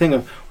crazy thing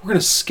of, we're going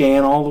to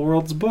scan all the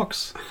world's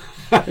books.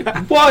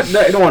 Like, what?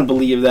 I don't want to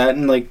believe that.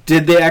 And like,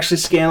 did they actually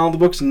scan all the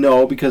books?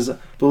 No, because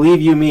believe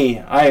you me,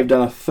 I have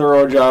done a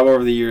thorough job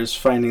over the years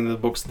finding the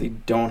books they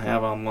don't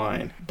have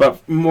online.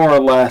 But more or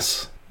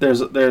less,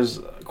 there's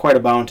quite a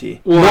bounty.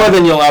 Well, more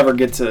than you'll ever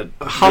get to.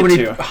 How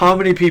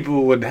many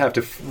people would have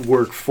to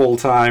work full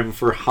time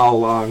for how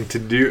long to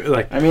do,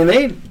 like, I mean,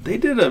 they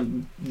did a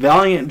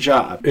valiant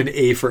job. an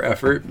A for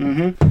effort?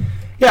 Mm-hmm.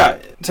 Yeah,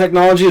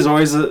 technology is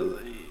always,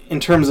 in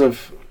terms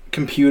of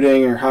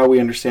computing or how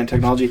we understand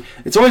technology,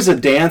 it's always a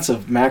dance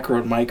of macro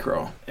and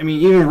micro. I mean,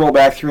 even roll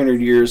back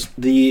 300 years,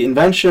 the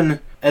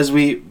invention, as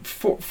we,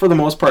 for the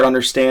most part,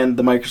 understand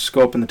the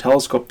microscope and the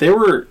telescope, they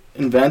were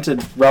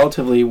invented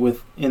relatively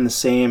within the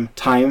same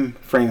time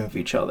frame of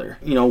each other.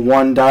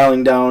 One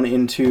dialing down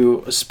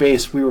into a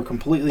space we were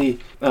completely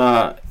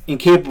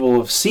incapable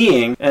of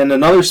seeing, and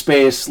another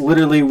space,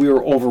 literally, we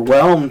were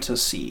overwhelmed to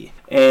see.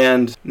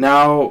 And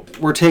now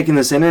we're taking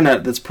this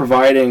internet that's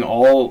providing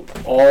all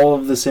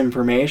of this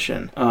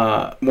information,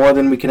 more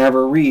than we can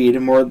ever read,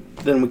 more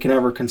than we can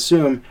ever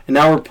consume. And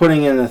now we're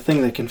putting in a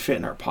thing that can fit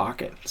in our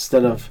pocket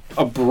instead of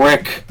a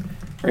brick,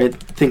 right?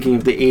 Thinking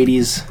of the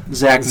 80s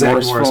Zach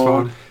Morris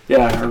phone.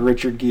 Yeah, or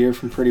Richard Gere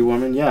from Pretty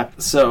Woman. Yeah.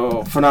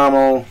 So,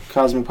 phenomenal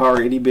cosmic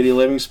power, itty bitty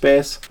living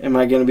space. Am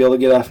I going to be able to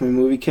get off my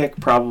movie kick?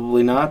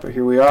 Probably not, but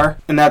here we are.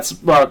 And that's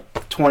about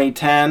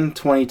 2010,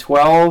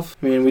 2012.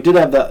 I mean, we did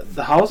have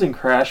the housing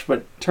crash, but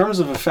in terms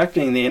of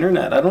affecting the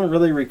internet, I don't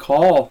really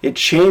recall it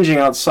changing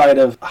outside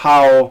of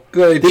how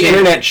the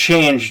internet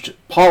changed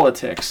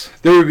politics.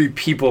 There would be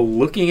people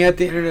looking at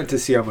the internet to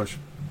see how much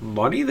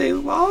money they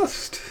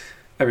lost.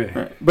 I mean,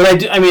 Right. But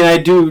I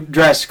do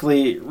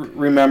drastically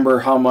remember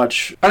how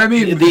much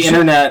the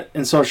internet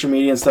and social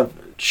media and stuff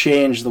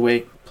changed the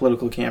way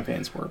political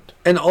campaigns worked.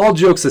 And all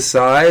jokes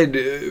aside,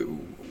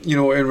 in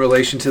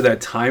relation to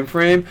that time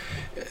frame,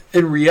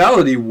 in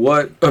reality,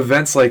 what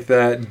events like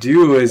that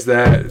do is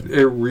that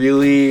it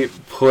really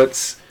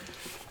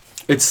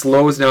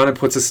slows down and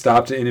puts a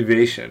stop to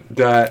innovation.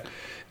 That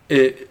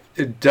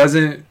it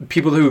doesn't,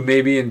 people who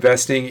may be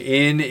investing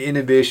in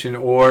innovation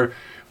or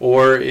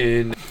or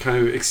in kind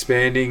of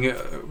expanding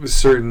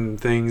certain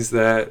things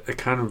that it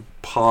kind of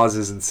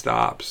pauses and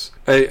stops.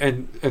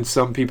 And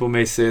some people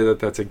may say that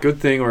that's a good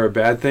thing or a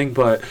bad thing,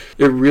 but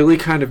it really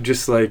kind of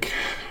just like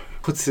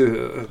puts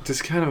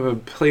just kind of a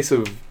place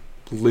of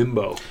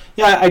limbo.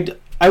 Yeah,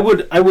 I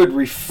would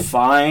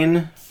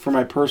refine, for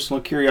my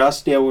personal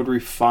curiosity, I would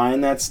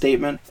refine that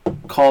statement,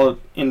 call it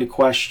into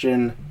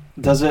question.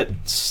 Does it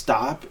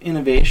stop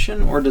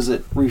innovation, or does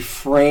it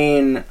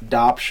refrain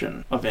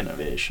adoption of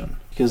innovation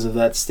because of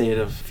that state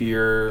of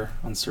fear,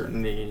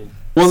 uncertainty?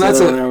 Well,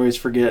 I always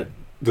forget.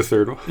 The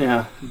third one.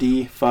 Yeah,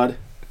 FUD.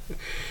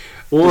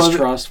 Well,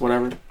 distrust,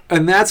 whatever.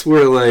 And that's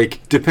where,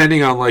 like,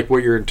 depending on, like,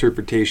 what your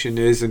interpretation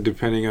is and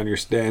depending on your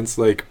stance,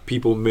 like,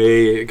 people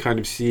may kind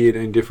of see it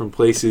in different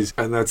places.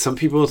 And that some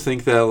people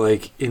think that,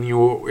 like, in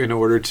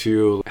order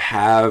to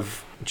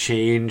have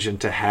change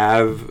and to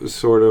have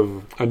sort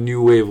of a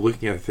new way of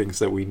looking at things,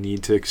 that we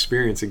need to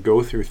experience and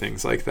go through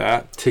things like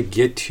that to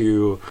get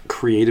to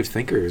creative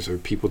thinkers or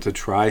people to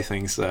try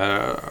things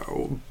that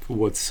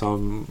what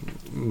some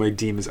might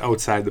deem as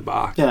outside the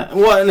box. Yeah,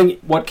 well, and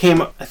what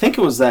came, I think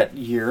it was that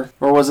year,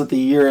 or was it the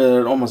year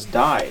that it almost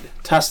died?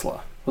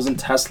 Tesla. Wasn't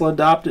Tesla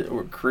adopted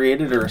or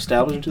created or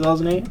established in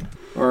 2008?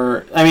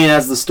 Or, I mean,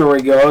 as the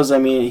story goes, I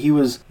mean,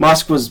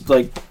 Musk was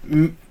like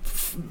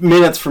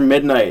minutes from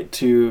midnight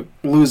to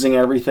losing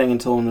everything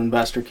until an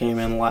investor came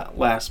in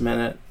last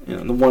minute,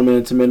 the 1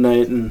 minute to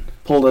midnight, and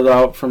pulled it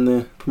out from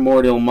the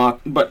primordial muck.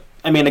 But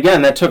I mean,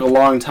 again, that took a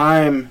long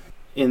time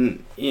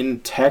in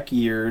tech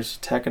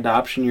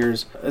adoption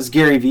years. As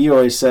Gary Vee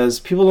always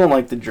says, people don't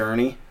like the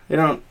journey. They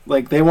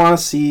want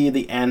to see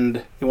the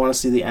end. They want to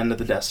see the end of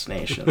the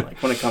destination,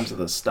 like when it comes to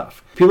this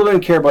stuff. People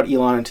didn't care about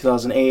Elon in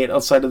 2008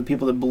 outside of the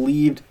people that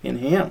believed in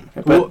him.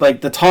 But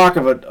like the talk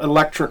of an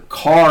electric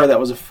car that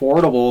was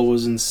affordable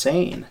was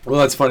insane. Well,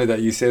 that's funny that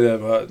you say that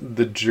about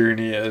the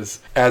journey. As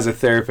a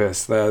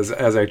therapist, as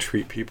I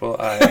treat people,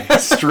 I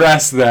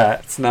stress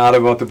that it's not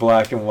about the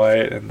black and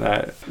white, and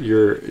that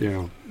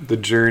the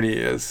journey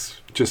is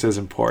just as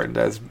important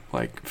as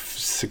like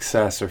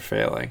success or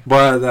failing.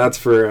 But that's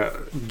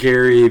for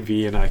Gary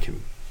Vee, and I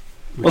can.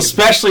 Well,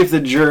 especially if the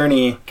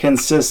journey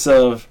consists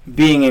of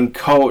being in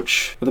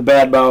coach with a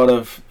bad bout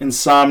of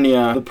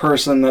insomnia, the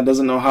person that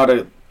doesn't know how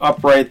to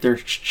upright their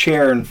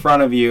chair in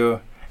front of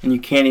you, and you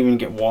can't even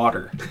get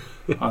water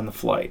on the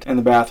flight, and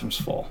the bathroom's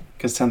full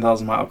because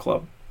 10,000 Mile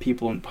Club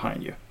people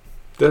behind you.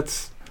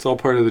 It's all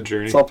part of the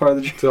journey. It's all part of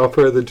the journey. It's all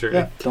part of the journey.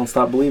 Yeah. Don't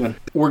stop believing.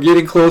 We're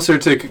getting closer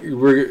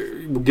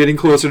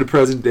to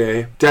present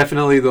day.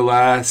 Definitely the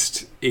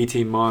last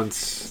 18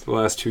 months, the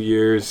last 2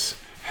 years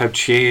have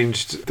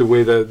changed the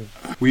way that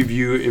we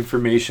view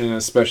information,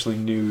 especially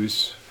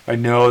news. I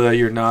know that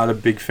you're not a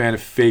big fan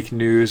of fake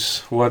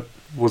news. What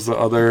was the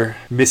other?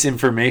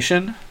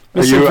 Misinformation?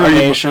 Are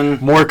you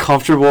more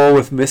comfortable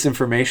with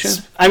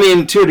misinformation? I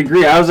mean, to a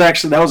degree.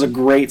 That was a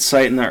great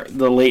site in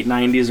the late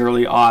 90s,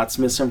 early aughts,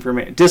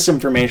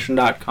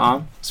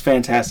 disinformation.com. It's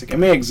fantastic. It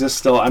may exist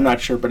still, I'm not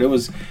sure, but it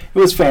was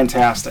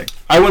fantastic.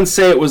 I wouldn't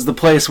say it was the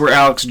place where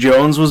Alex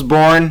Jones was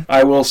born.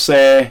 I will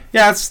say,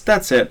 yeah,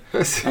 that's it.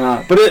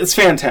 But it's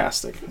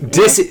fantastic.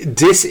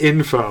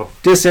 Disinfo.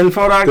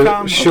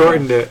 Disinfo.com?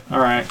 Shortened it. All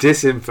right.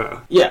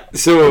 Disinfo. Yeah.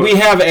 So we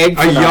have egg.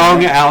 A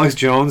young Alex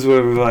Jones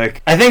would have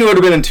like. I think it would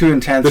have been too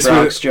intense for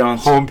Alex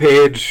Jones.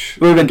 Homepage.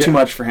 It would have been too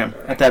much for him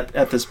at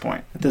this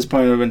point. At this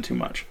point, it would have been too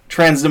much.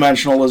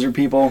 Transdimensional lizard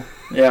people.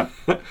 Yeah.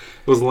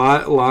 It was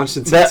launched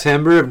in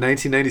September of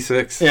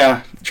 1996.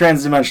 Yeah,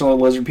 transdimensional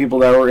lizard people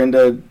that were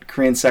into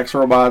Korean sex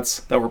robots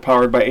that were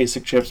powered by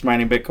ASIC chips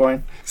mining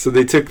Bitcoin. So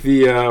they took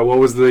the what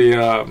was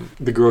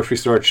the grocery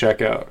store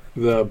checkout,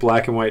 the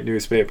black and white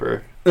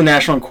newspaper, the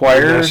National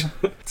Enquirer.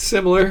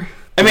 Similar.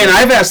 I mean,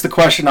 I've asked the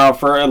question now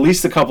for at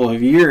least a couple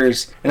of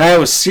years, and I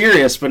was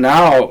serious, but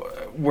now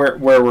where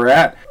we're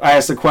at, I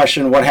asked the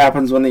question, what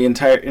happens when the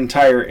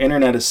entire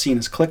internet is seen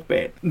as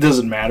clickbait? Does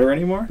it matter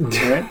anymore?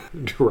 Right?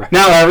 Right.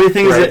 Now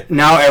everything's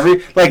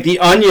like The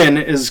Onion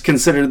is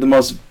considered the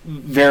most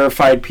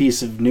verified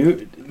piece of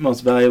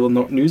most valuable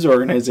news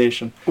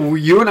organization.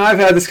 You and I have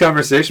had this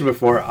conversation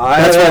before. I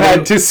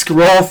had to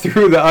scroll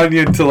through The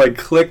Onion to like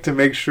click to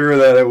make sure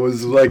that it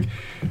was like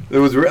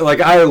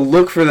I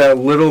look for that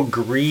little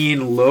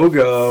green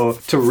logo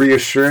to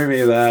reassure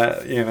me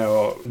that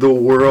the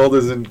world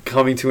isn't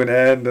coming to an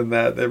end and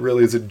that it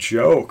really is a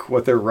joke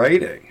what they're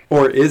writing.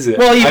 Or is it?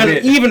 Well,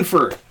 even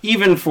for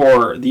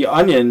The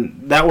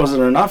Onion, that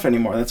wasn't enough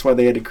anymore. That's why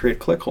they had to create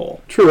Clickhole.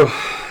 True.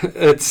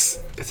 It's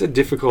a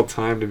difficult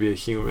time to be a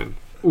human.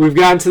 We've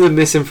gotten to the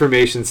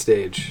misinformation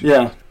stage.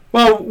 Yeah.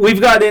 Well,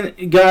 we've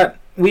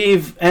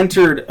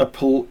entered a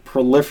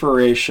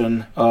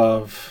proliferation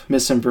of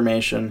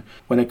misinformation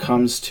when it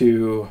comes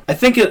to. I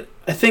think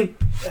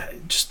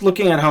just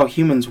looking at how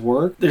humans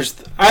work, there's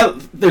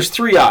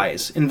three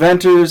I's: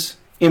 inventors,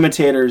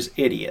 imitators,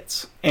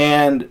 idiots,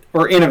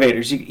 or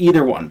innovators.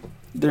 Either one,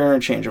 they're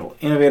interchangeable.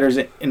 Innovators,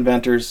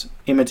 inventors,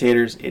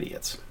 imitators,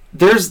 idiots.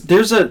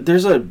 There's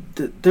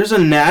a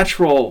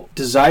natural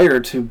desire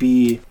to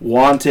be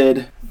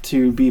wanted,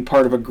 to be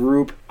part of a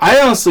group. I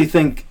honestly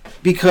think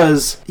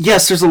because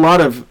yes, there's a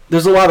lot of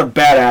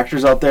bad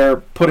actors out there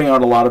putting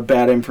out a lot of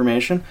bad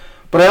information,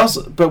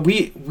 but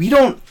we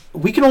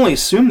can only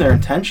assume their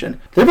intention.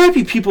 There might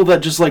be people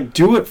that just like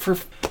do it for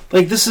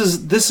like this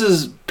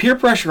is peer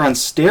pressure on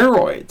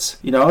steroids.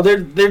 You know,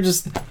 they're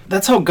just,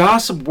 that's how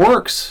gossip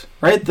works,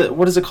 right?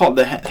 What is it called?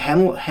 The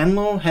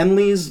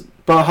Henley's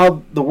about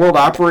how the world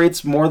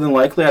operates more than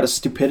likely out of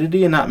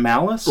stupidity and not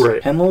malice.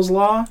 Right. Henlow's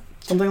law.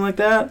 Something like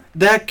that.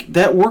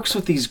 That works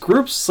with these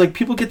groups. It's like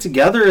people get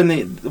together and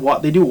they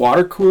do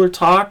water cooler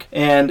talk,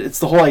 and it's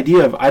the whole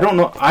idea of, I don't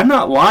know, I'm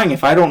not lying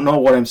if I don't know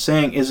what I'm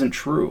saying isn't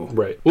true.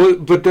 Right. Well,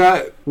 but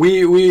that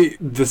the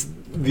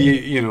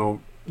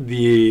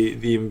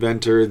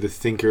inventor, the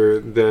thinker,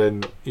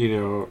 then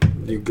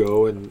you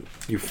go and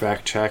you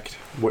fact check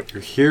what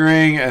you're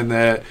hearing, and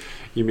that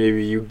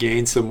you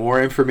gain some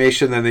more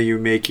information, and then you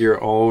make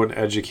your own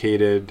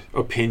educated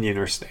opinion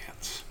or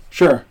stance.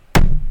 Sure.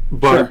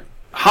 But. Sure.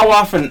 How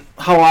often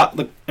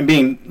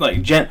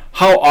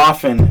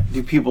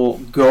do people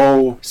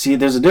go see?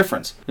 There's a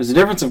difference. There's a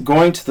difference of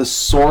going to the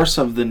source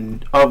of the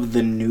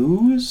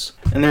news,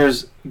 and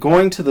there's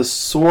going to the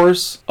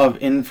source of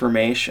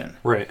information.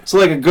 Right. So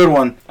like a good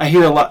one, I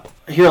hear a lot.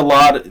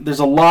 There's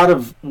a lot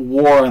of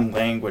war on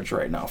language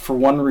right now for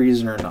one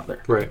reason or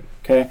another. Right.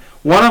 Okay.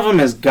 One of them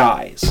is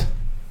guys.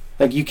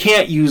 Like, you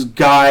can't use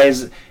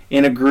guys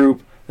in a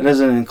group that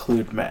doesn't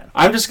include men.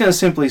 I'm just going to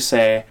simply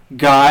say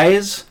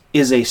guys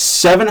is a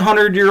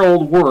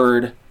 700-year-old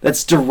word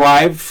that's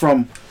derived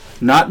from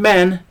not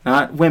men,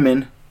 not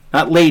women,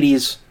 not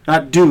ladies,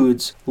 not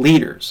dudes,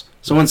 leaders.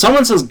 So when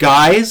someone says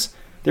guys,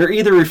 they're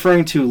either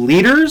referring to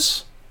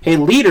leaders, hey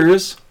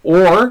leaders,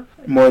 or,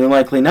 more than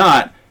likely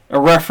not, a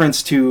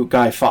reference to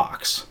Guy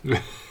Fawkes,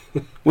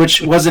 which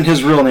wasn't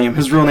his real name.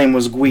 His real name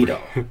was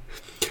Guido.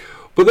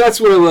 But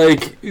that's where,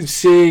 like,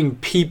 seeing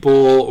people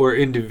or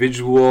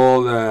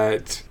individual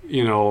that,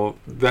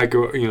 that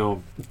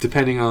go,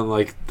 depending on,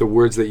 like, the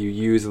words that you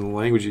use and the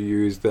language you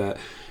use, that,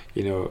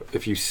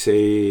 if you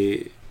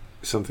say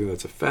something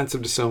that's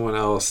offensive to someone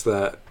else,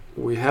 that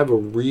we have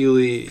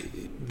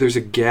there's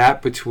a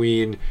gap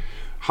between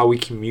how we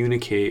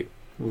communicate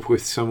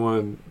with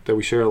someone that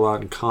we share a lot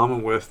in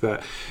common with,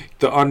 that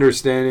the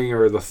understanding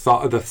or the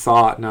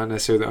thought, not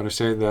necessarily the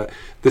understanding that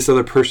this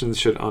other person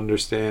should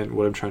understand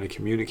what I'm trying to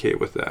communicate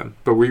with them.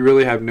 But we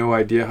really have no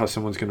idea how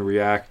someone's going to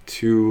react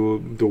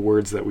to the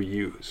words that we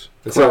use.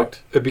 Correct.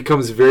 So it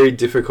becomes very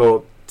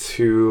difficult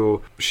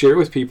to share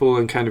with people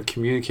and kind of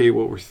communicate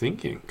what we're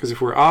thinking. Because if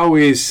we're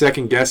always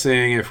second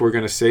guessing if we're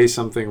going to say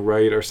something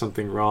right or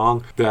something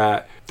wrong,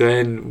 that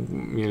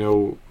then,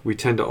 we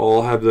tend to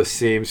all have the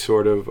same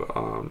sort of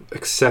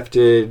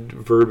accepted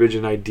verbiage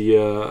and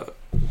idea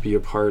be a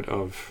part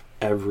of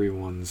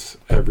everyone's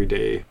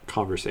everyday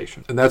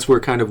conversation. And that's where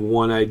kind of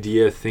one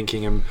idea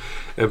thinking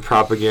and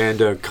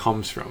propaganda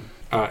comes from.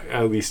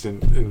 At least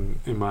in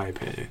my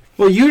opinion.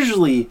 Well,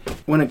 usually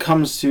when it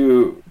comes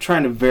to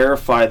trying to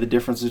verify the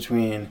difference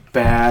between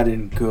bad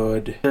and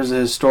good, there's a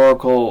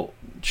historical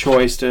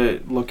choice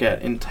to look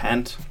at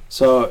intent.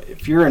 So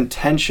if your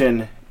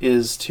intention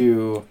is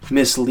to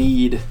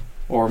mislead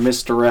or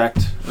misdirect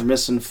or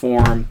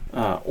misinform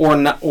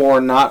or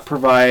not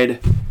provide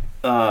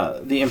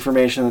the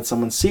information that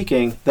someone's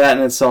seeking, that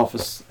in itself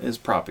is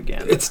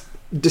propaganda. It's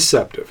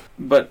deceptive.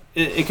 But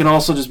it can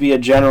also just be a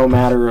general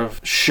matter of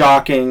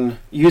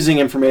using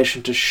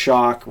information to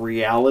shock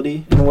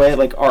reality in a way,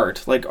 like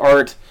art. Like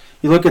art,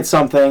 you look at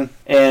something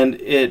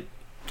and it's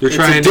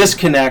a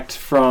disconnect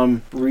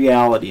from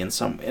reality in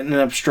an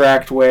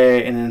abstract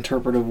way, in an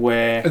interpretive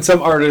way. And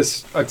some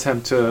artists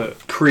attempt to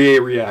create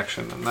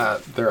reaction, and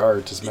that their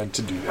art is meant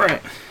to do that.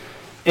 Right.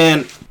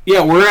 And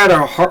yeah, we're at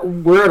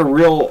a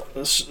real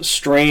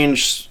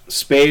strange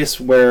space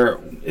where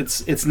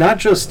it's not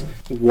just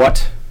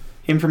what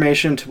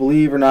information to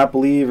believe or not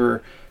believe,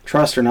 or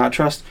trust or not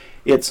trust.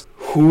 It's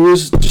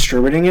who's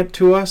distributing it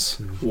to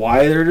us,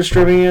 why they're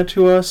distributing it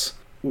to us,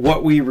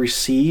 what we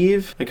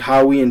receive, like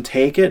how we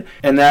intake it,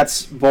 and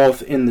that's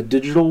both in the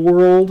digital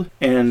world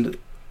and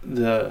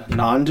the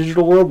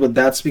non-digital world, but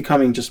that's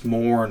becoming just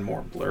more and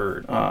more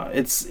blurred.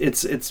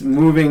 It's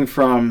moving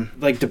from,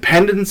 like,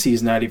 dependency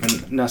is not even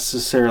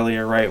necessarily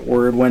a right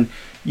word. When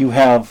you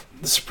have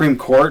the Supreme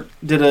Court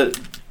did a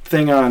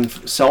thing on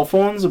cell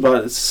phones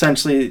about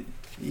essentially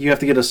you have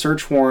to get a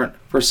search warrant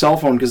for a cell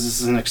phone because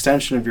this is an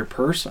extension of your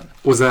person.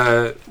 Was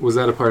that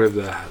a part of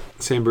the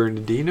San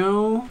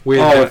Bernardino? With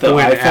the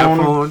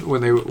iPhone?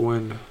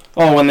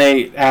 When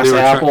they asked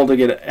Apple to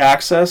get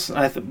access,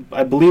 I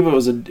believe it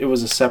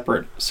was a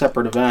separate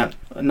event.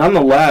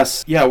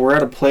 Nonetheless, yeah, we're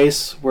at a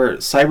place where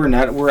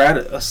we're at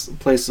a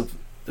place of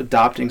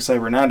adopting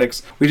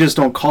cybernetics. We just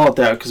don't call it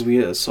that because we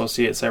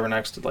associate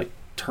cybernetics to, like,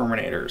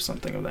 Terminator or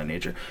something of that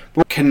nature.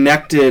 But we're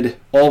connected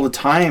all the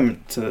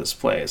time to this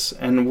place,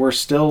 and we're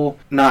still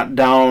not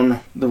down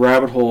the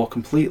rabbit hole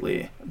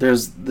completely.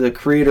 There's the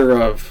creator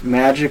of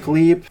Magic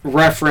Leap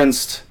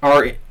referenced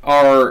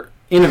our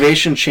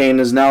innovation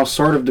chain is now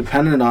sort of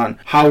dependent on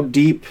how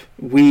deep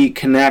we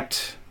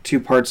connect to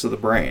parts of the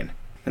brain.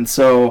 And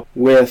so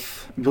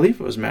with, I believe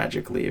it was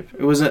Magic Leap.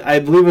 I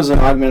believe it was an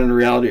augmented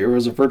reality, or it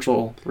was a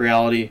virtual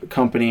reality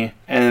company,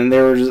 and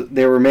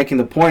they were making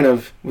the point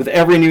of, with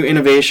every new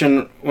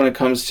innovation when it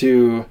comes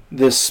to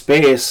this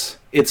space,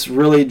 it's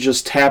really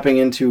just tapping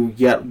into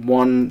yet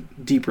one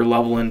deeper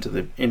level into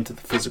the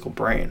physical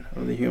brain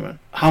of the human.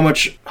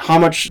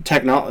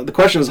 The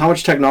question is, how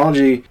much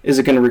technology is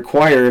it going to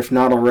require, if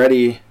not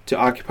already, to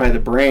occupy the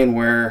brain,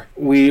 where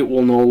we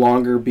will no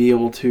longer be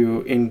able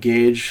to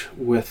engage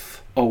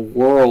with a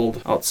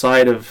world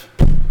outside of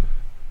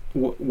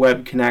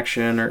web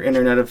connection or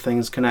Internet of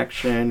Things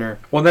connection? Or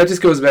well, that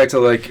just goes back to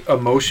like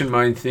emotion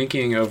mind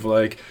thinking of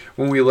like,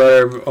 when we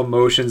let our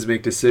emotions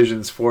make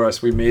decisions for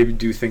us, we may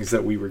do things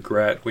that we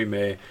regret. We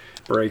may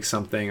break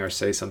something or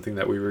say something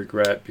that we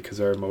regret because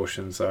our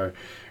emotions are,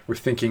 we're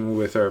thinking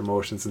with our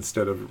emotions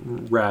instead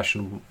of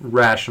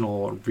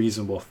rational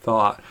reasonable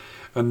thought.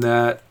 And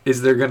that,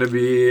 is there going to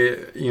be,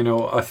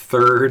 a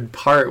third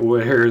part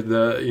where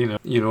the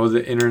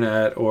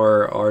internet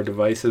or our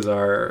devices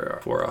are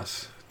for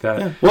us?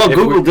 Well,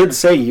 Google did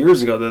say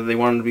years ago that they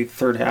wanted to be the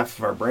third half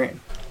of our brain,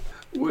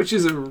 which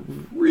is a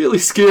really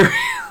scary,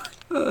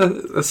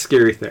 a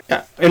scary thing.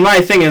 Yeah, and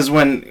my thing is,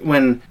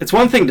 when it's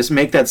one thing to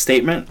make that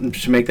statement and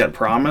to make that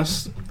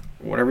promise,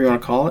 whatever you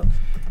want to call it.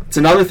 It's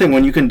another thing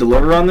when you can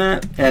deliver on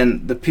that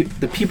and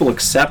the people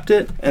accept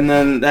it, and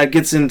then that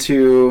gets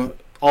into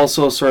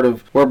also sort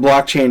of where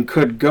blockchain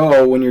could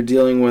go when you're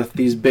dealing with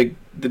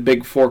the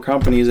big four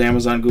companies,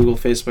 Amazon, Google,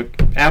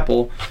 Facebook,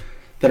 Apple,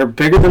 that are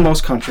bigger than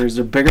most countries,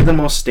 they're bigger than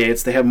most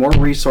states, they have more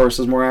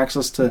resources, more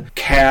access to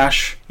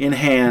cash in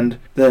hand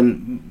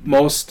than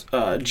most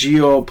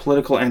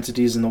geopolitical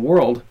entities in the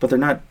world, but they're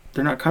not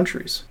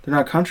countries. They're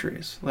not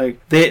countries.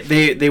 Like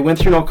they went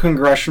through no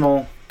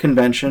congressional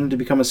convention to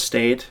become a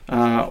state,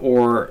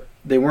 or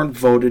they weren't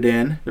voted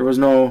in. There was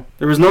no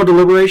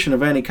deliberation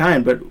of any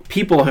kind, but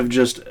people have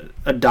just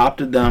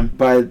adopted them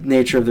by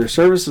nature of their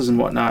services and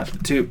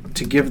whatnot to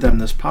give them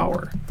this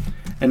power.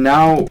 And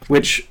now,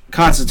 which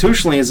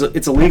constitutionally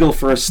it's illegal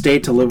for a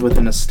state to live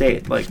within a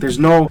state. Like, there's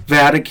no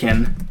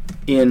Vatican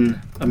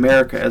in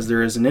America as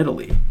there is in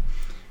Italy,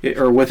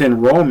 or within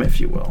Rome,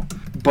 if you will.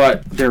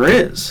 But there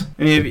is.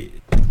 I mean,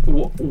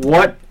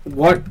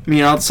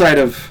 outside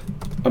of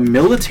a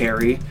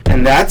military,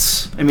 and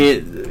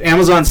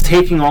Amazon's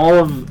taking all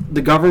of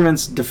the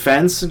government's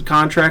defense and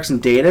contracts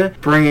and data,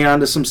 bringing it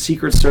onto some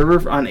secret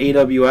server on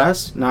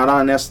AWS, not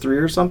on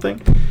S3 or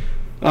something.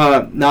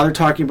 Now they're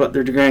talking about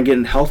they're going to get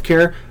in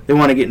healthcare. They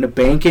want to get into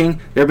banking.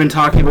 They've been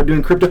talking about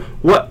doing crypto.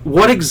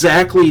 What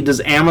exactly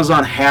does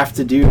Amazon have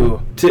to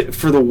do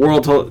for the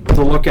world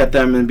to look at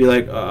them and be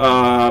like,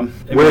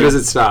 where does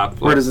it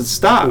stop? Where does it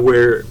stop?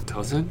 Where it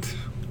doesn't?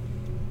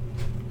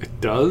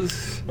 It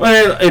does?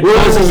 Well, it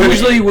does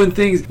usually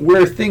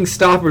where things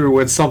stop are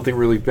when something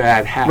really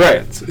bad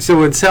happens. Right.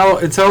 So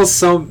until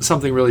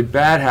something really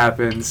bad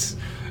happens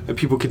and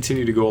people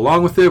continue to go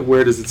along with it,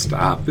 where does it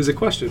stop is a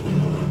question.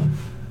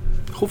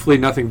 Hopefully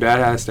nothing bad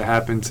has to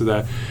happen so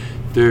that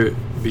there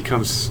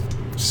becomes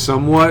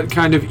somewhat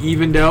kind of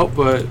evened out,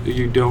 but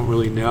you don't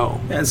really know.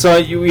 And so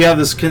we have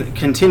this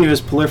continuous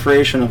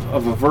proliferation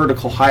of a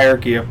vertical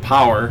hierarchy of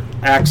power,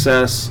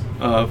 access,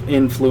 of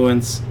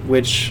influence,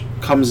 which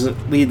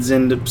segues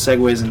into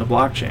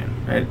blockchain,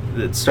 right?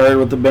 It started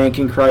with the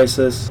banking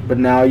crisis, but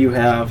now you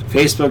have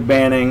Facebook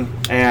banning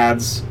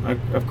ads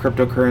of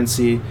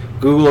cryptocurrency,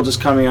 Google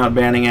just coming out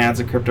banning ads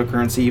of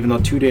cryptocurrency, even though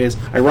 2 days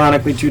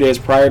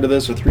prior to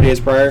this, or 3 days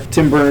prior,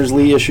 Tim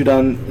Berners-Lee issued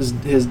on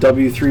his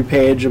W3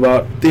 page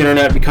about the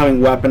internet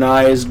becoming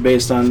weaponized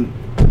based on,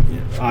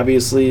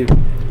 obviously,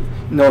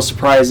 no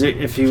surprise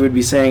if he would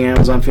be saying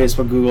Amazon,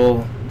 Facebook,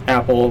 Google,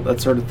 Apple, that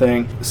sort of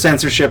thing.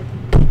 Censorship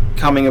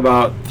coming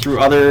about through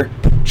other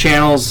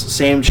channels,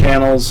 same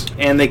channels,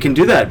 and they can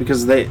do that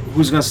because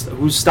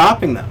who's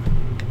stopping them?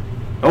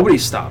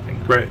 Nobody's stopping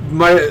them.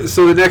 Right.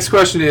 So the next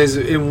question is,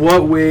 in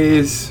what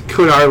ways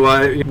could our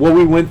life, what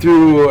we went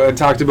through and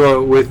talked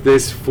about with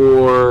this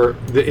for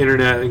the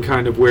internet and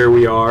kind of where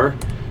we are,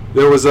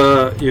 there was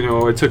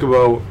it took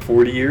about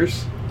 40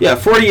 years? Yeah,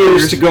 40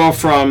 years to go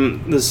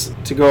from this,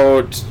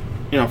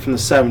 from the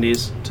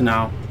 70s to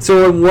now.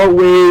 So in what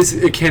ways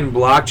can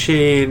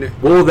blockchain,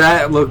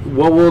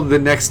 what will the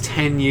next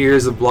 10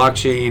 years of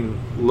blockchain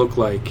look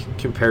like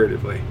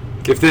comparatively?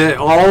 If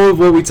all of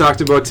what we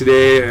talked about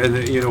today,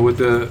 and with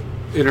the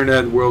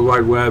internet, World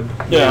Wide Web,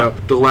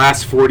 the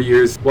last 40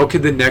 years, what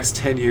could the next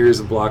 10 years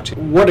of blockchain?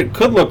 What it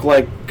could look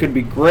like could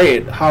be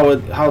great. How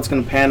it's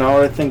going to pan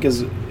out, I think,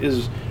 is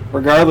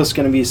regardless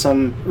going to be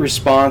some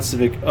response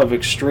of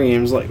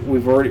extremes. Like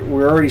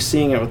we're already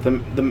seeing it with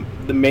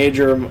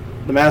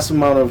the massive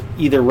amount of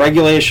either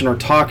regulation or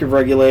talk of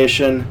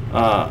regulation.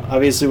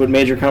 Obviously, what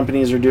major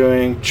companies are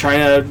doing,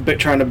 China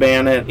trying to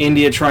ban it,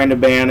 India trying to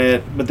ban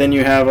it, but then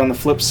you have on the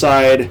flip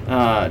side,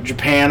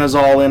 Japan is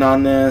all in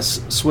on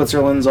this,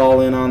 Switzerland's all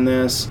in on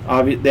this,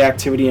 the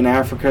activity in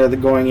Africa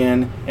going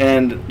in,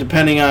 and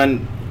depending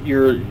on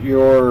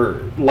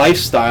your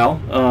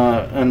lifestyle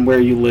and where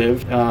you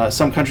live.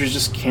 Some countries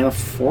just can't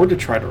afford to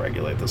try to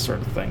regulate this sort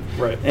of thing.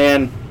 Right.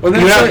 And you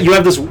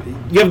have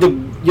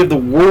the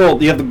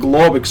world, you have the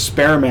globe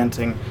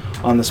experimenting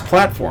on this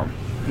platform,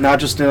 not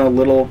just in a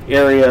little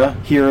area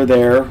here or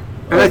there.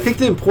 And I think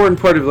the important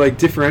part of like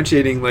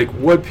differentiating like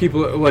what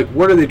people like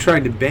what are they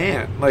trying to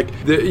ban? Like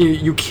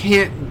you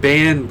can't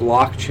ban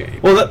blockchain.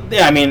 Well,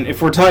 yeah, I mean,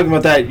 if we're talking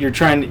about that, you're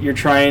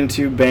trying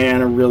to ban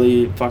a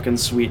really fucking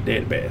sweet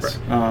database.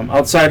 Right.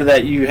 Outside of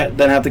that, you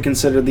then have to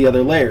consider the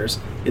other layers.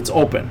 It's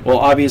open. Well,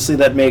 obviously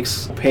that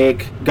makes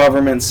opaque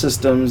government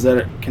systems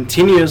that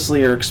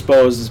continuously are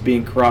exposed as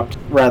being corrupt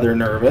rather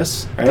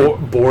nervous. Right?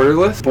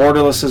 Borderless?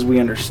 Borderless as we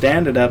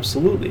understand it,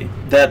 absolutely.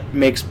 That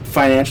makes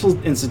financial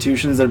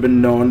institutions that have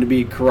been known to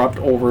be corrupt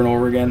over and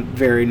over again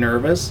very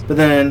nervous. But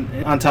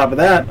then on top of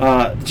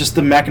that, just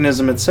the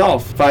mechanism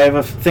itself. If I have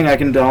a thing I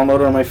can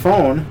download on my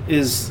phone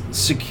is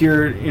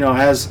secure,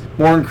 has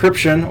more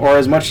encryption or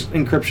as much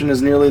encryption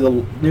as nearly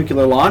the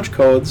nuclear launch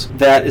codes,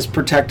 that is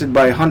protected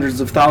by hundreds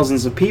of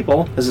thousands of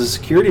people as a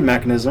security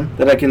mechanism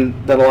that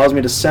allows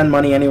me to send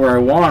money anywhere I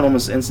want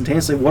almost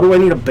instantaneously. What do I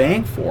need a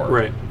bank for?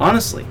 Right.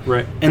 Honestly.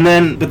 Right. And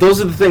then, but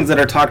those are the things that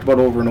are talked about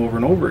over and over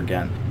and over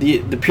again.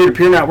 The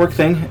peer-to-peer network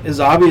thing is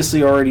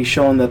obviously already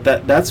shown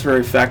that's very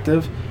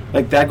effective.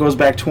 Like that goes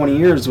back 20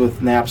 years with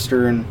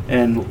Napster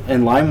and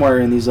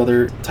LimeWire and these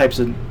other types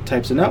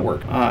of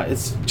network.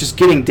 It's just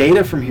getting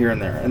data from here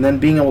and there, and then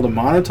being able to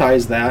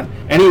monetize that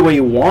any way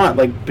you want,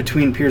 like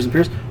between peers and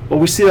peers. Well,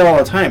 we see that all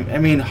the time. I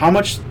mean, how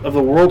much of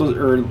the world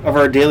or of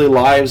our daily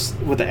lives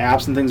with the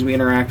apps and things we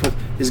interact with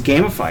is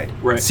gamified?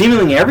 Right.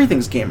 Seemingly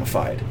everything's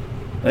gamified.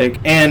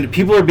 And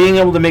people are being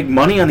able to make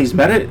money on these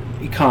meta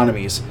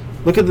economies.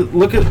 Look at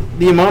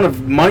the amount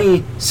of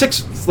money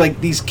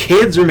these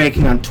kids are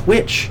making on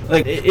Twitch.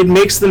 Like it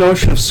makes the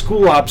notion of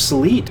school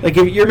obsolete. Like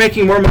if you're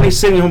making more money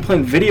sitting at home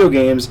playing video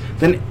games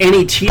than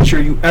any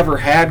teacher you ever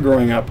had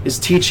growing up is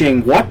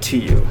teaching what to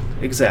you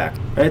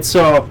exactly, right?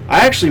 So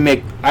I actually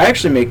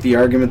make the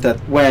argument that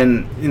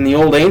when in the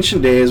old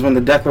ancient days when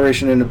the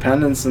Declaration of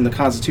Independence and the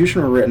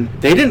Constitution were written,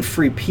 they didn't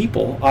free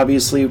people,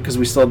 obviously, because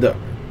we still had the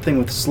thing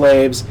with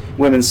slaves,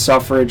 women's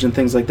suffrage, and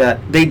things like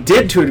that. They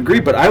did to a degree,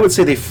 but I would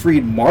say they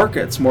freed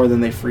markets more than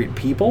they freed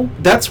people.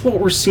 That's what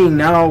we're seeing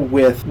now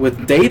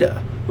with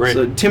data. Right.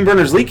 So Tim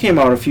Berners-Lee came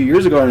out a few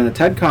years ago in a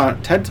TED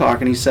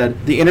Talk, and he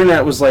said the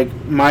internet was like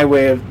my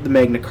way of the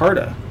Magna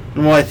Carta.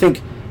 And well, I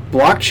think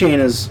blockchain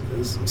is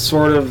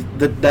sort of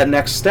that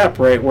next step,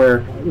 right,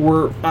 where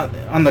we're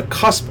on the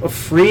cusp of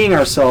freeing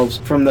ourselves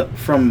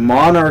from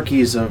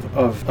monarchies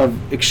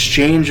of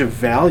exchange of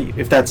value.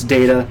 If that's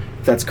data,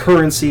 if that's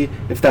currency,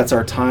 if that's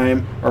our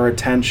time, our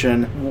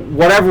attention,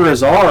 whatever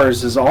is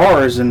ours,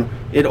 and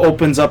it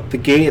opens up the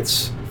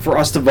gates for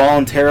us to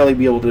voluntarily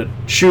be able to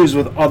choose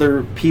with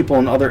other people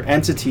and other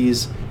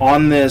entities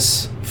on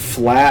this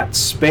flat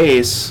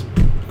space,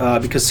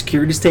 because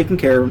security is taken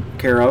care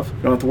of.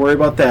 You don't have to worry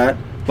about that,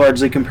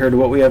 largely compared to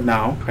what we have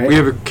now. Right? We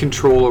have a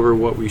control over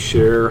what we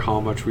share, how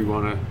much we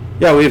want to.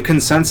 Yeah, we have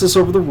consensus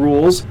over the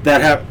rules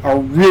that are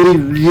really,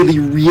 really,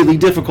 really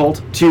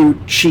difficult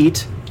to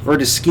cheat or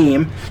to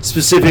scheme,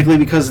 specifically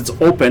because it's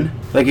open.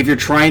 Like if you're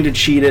trying to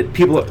cheat it,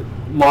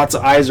 lots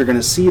of eyes are going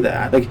to see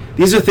that. Like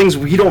these are things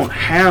we don't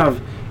have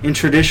in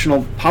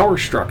traditional power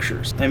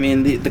structures. I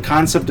mean, the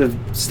concept of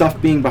stuff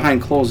being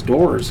behind closed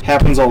doors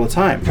happens all the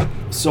time.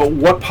 So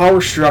what power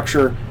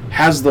structure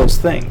has those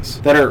things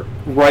that are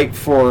ripe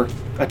for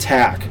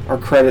attack? Our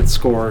credit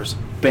scores,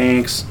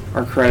 banks,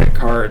 our credit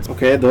cards.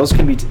 Okay, those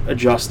can be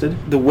adjusted.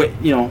 The way,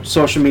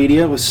 social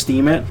media with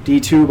Steemit,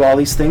 DTube, all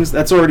these things,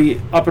 that's already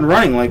up and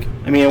running. Like,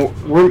 I mean,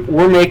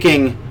 we're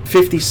making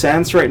 50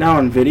 cents right now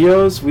on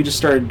videos. We just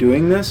started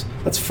doing this.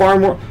 That's far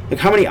more. Like,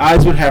 how many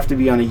eyes would have to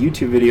be on a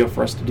YouTube video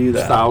for us to do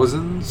that?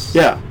 Thousands.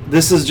 Yeah,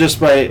 this is just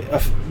by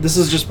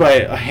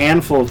a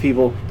handful of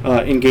people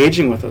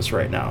engaging with us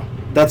right now.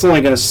 That's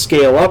only going to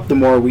scale up the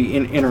more we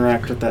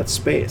interact with that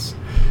space.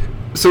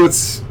 So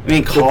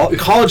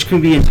college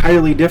can be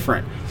entirely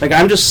different. Like,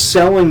 I'm just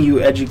selling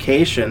you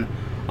education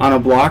on a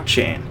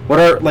blockchain.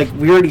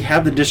 We already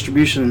have the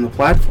distribution in the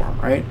platform,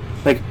 right?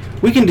 Like,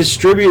 we can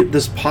distribute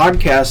this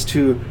podcast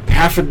to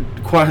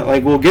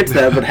we'll get to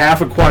that, but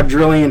half a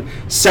quadrillion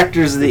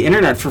sectors of the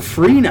internet for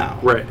free now.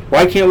 Right.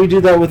 Why can't we do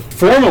that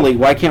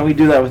why can't we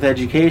do that with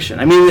education?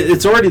 I mean,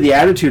 it's already the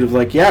attitude of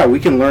like, yeah, we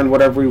can learn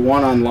whatever we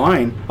want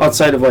online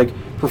outside of like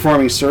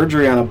performing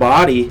surgery on a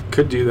body.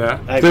 Could do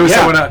that. But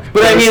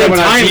I mean, in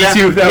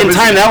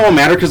time that won't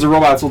matter because the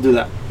robots will do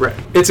that. Right.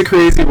 It's a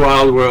crazy,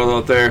 wild world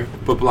out there,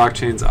 but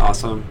blockchain's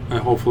awesome,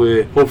 and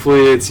hopefully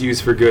it's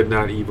used for good,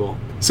 not evil.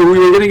 So we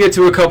were going to get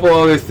to a couple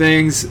other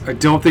things. I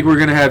don't think we're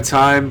going to have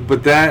time,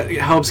 but that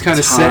helps kind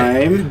of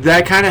segue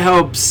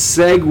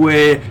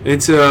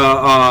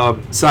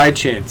into side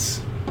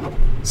chains.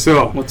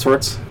 So what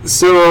sorts?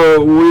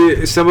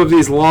 So some of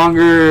these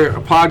longer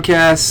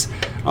podcasts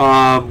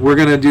We're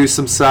gonna do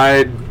some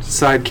side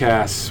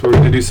casts. We're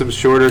gonna do some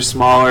shorter,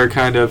 smaller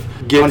kind of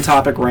One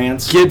topic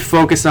rants. get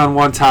focused on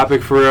one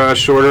topic for a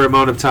shorter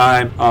amount of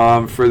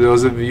time. For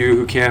those of you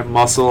who can't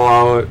muscle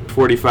out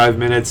 45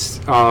 minutes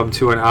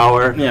to an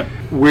hour, Yep.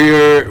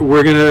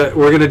 we're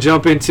gonna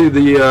jump into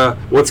the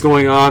what's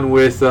going on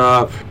with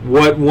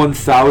what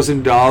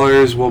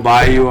 $1,000 will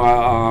buy you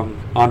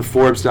on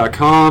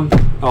Forbes.com.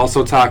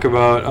 Also talk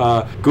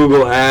about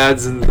Google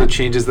Ads and the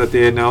changes that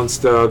they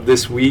announced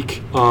this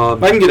week. I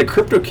can get a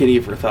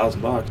CryptoKitty for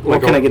 $1,000. What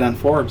Like can a- I get on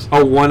Forbes?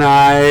 A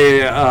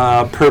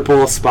one-eye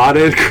purple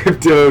spotted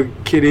crypto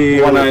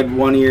kitty. One-eyed,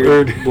 one-eared,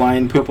 Bird.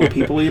 blind purple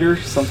people eater,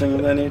 something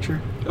of that nature.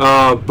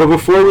 But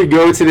before we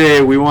go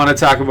today, we want to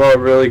talk about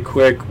really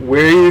quick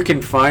where you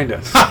can find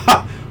us.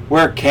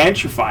 Where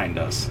can't you find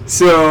us?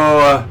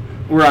 So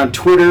We're on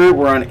Twitter.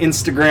 We're on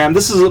Instagram.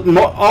 This is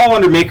all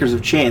under Makers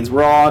of Chains.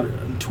 We're all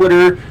on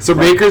Twitter.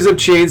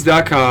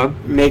 makersofchains.com.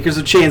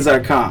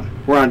 Makersofchains.com.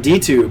 We're on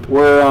DTube.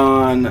 We're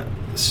on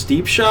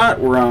Steep Shot.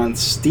 We're on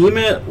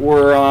Steemit.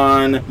 We're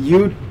on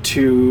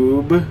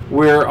YouTube.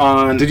 We're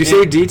on. Did you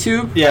say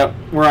DTube? Yeah,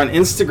 we're on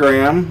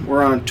Instagram.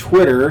 We're on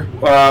Twitter.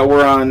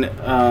 We're on.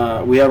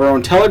 We have our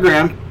own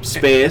Telegram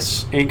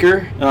space.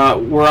 Anchor?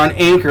 We're on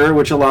Anchor,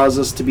 which allows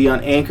us to be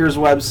on Anchor's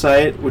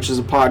website, which is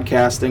a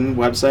podcasting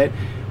website.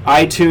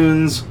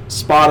 iTunes,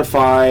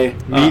 Spotify.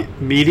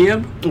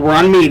 Medium? We're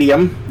on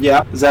Medium.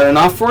 Yeah. Is that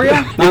enough for you?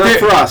 Not enough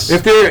for us.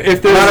 If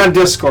there's Not on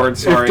Discord.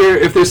 Sorry.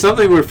 if there's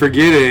something we're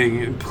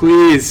forgetting,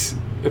 please.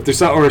 If there's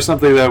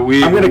something that I'm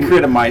going to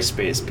create a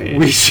MySpace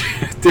page.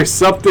 if there's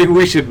something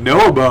we should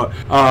know about,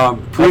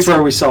 That's please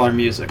where we sell our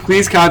music.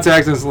 please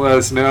contact us and let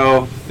us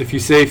know. If you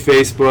say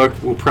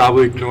Facebook, we'll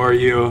probably ignore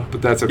you,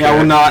 but that's okay. Yeah,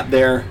 we're not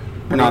there.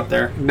 We're not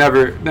there.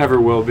 Never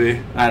will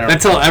be. I don't know.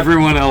 Until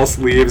everyone else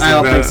leaves. I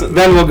don't and think so.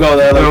 Then we'll go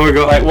there. Then we'll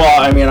go.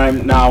 Well, I mean, I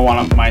now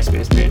want a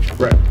MySpace page.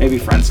 Right. Maybe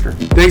Friendster.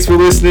 Thanks for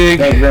listening.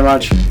 Thank you very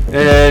much.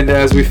 And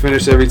as we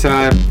finish every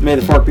time, May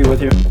the fork be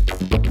with you.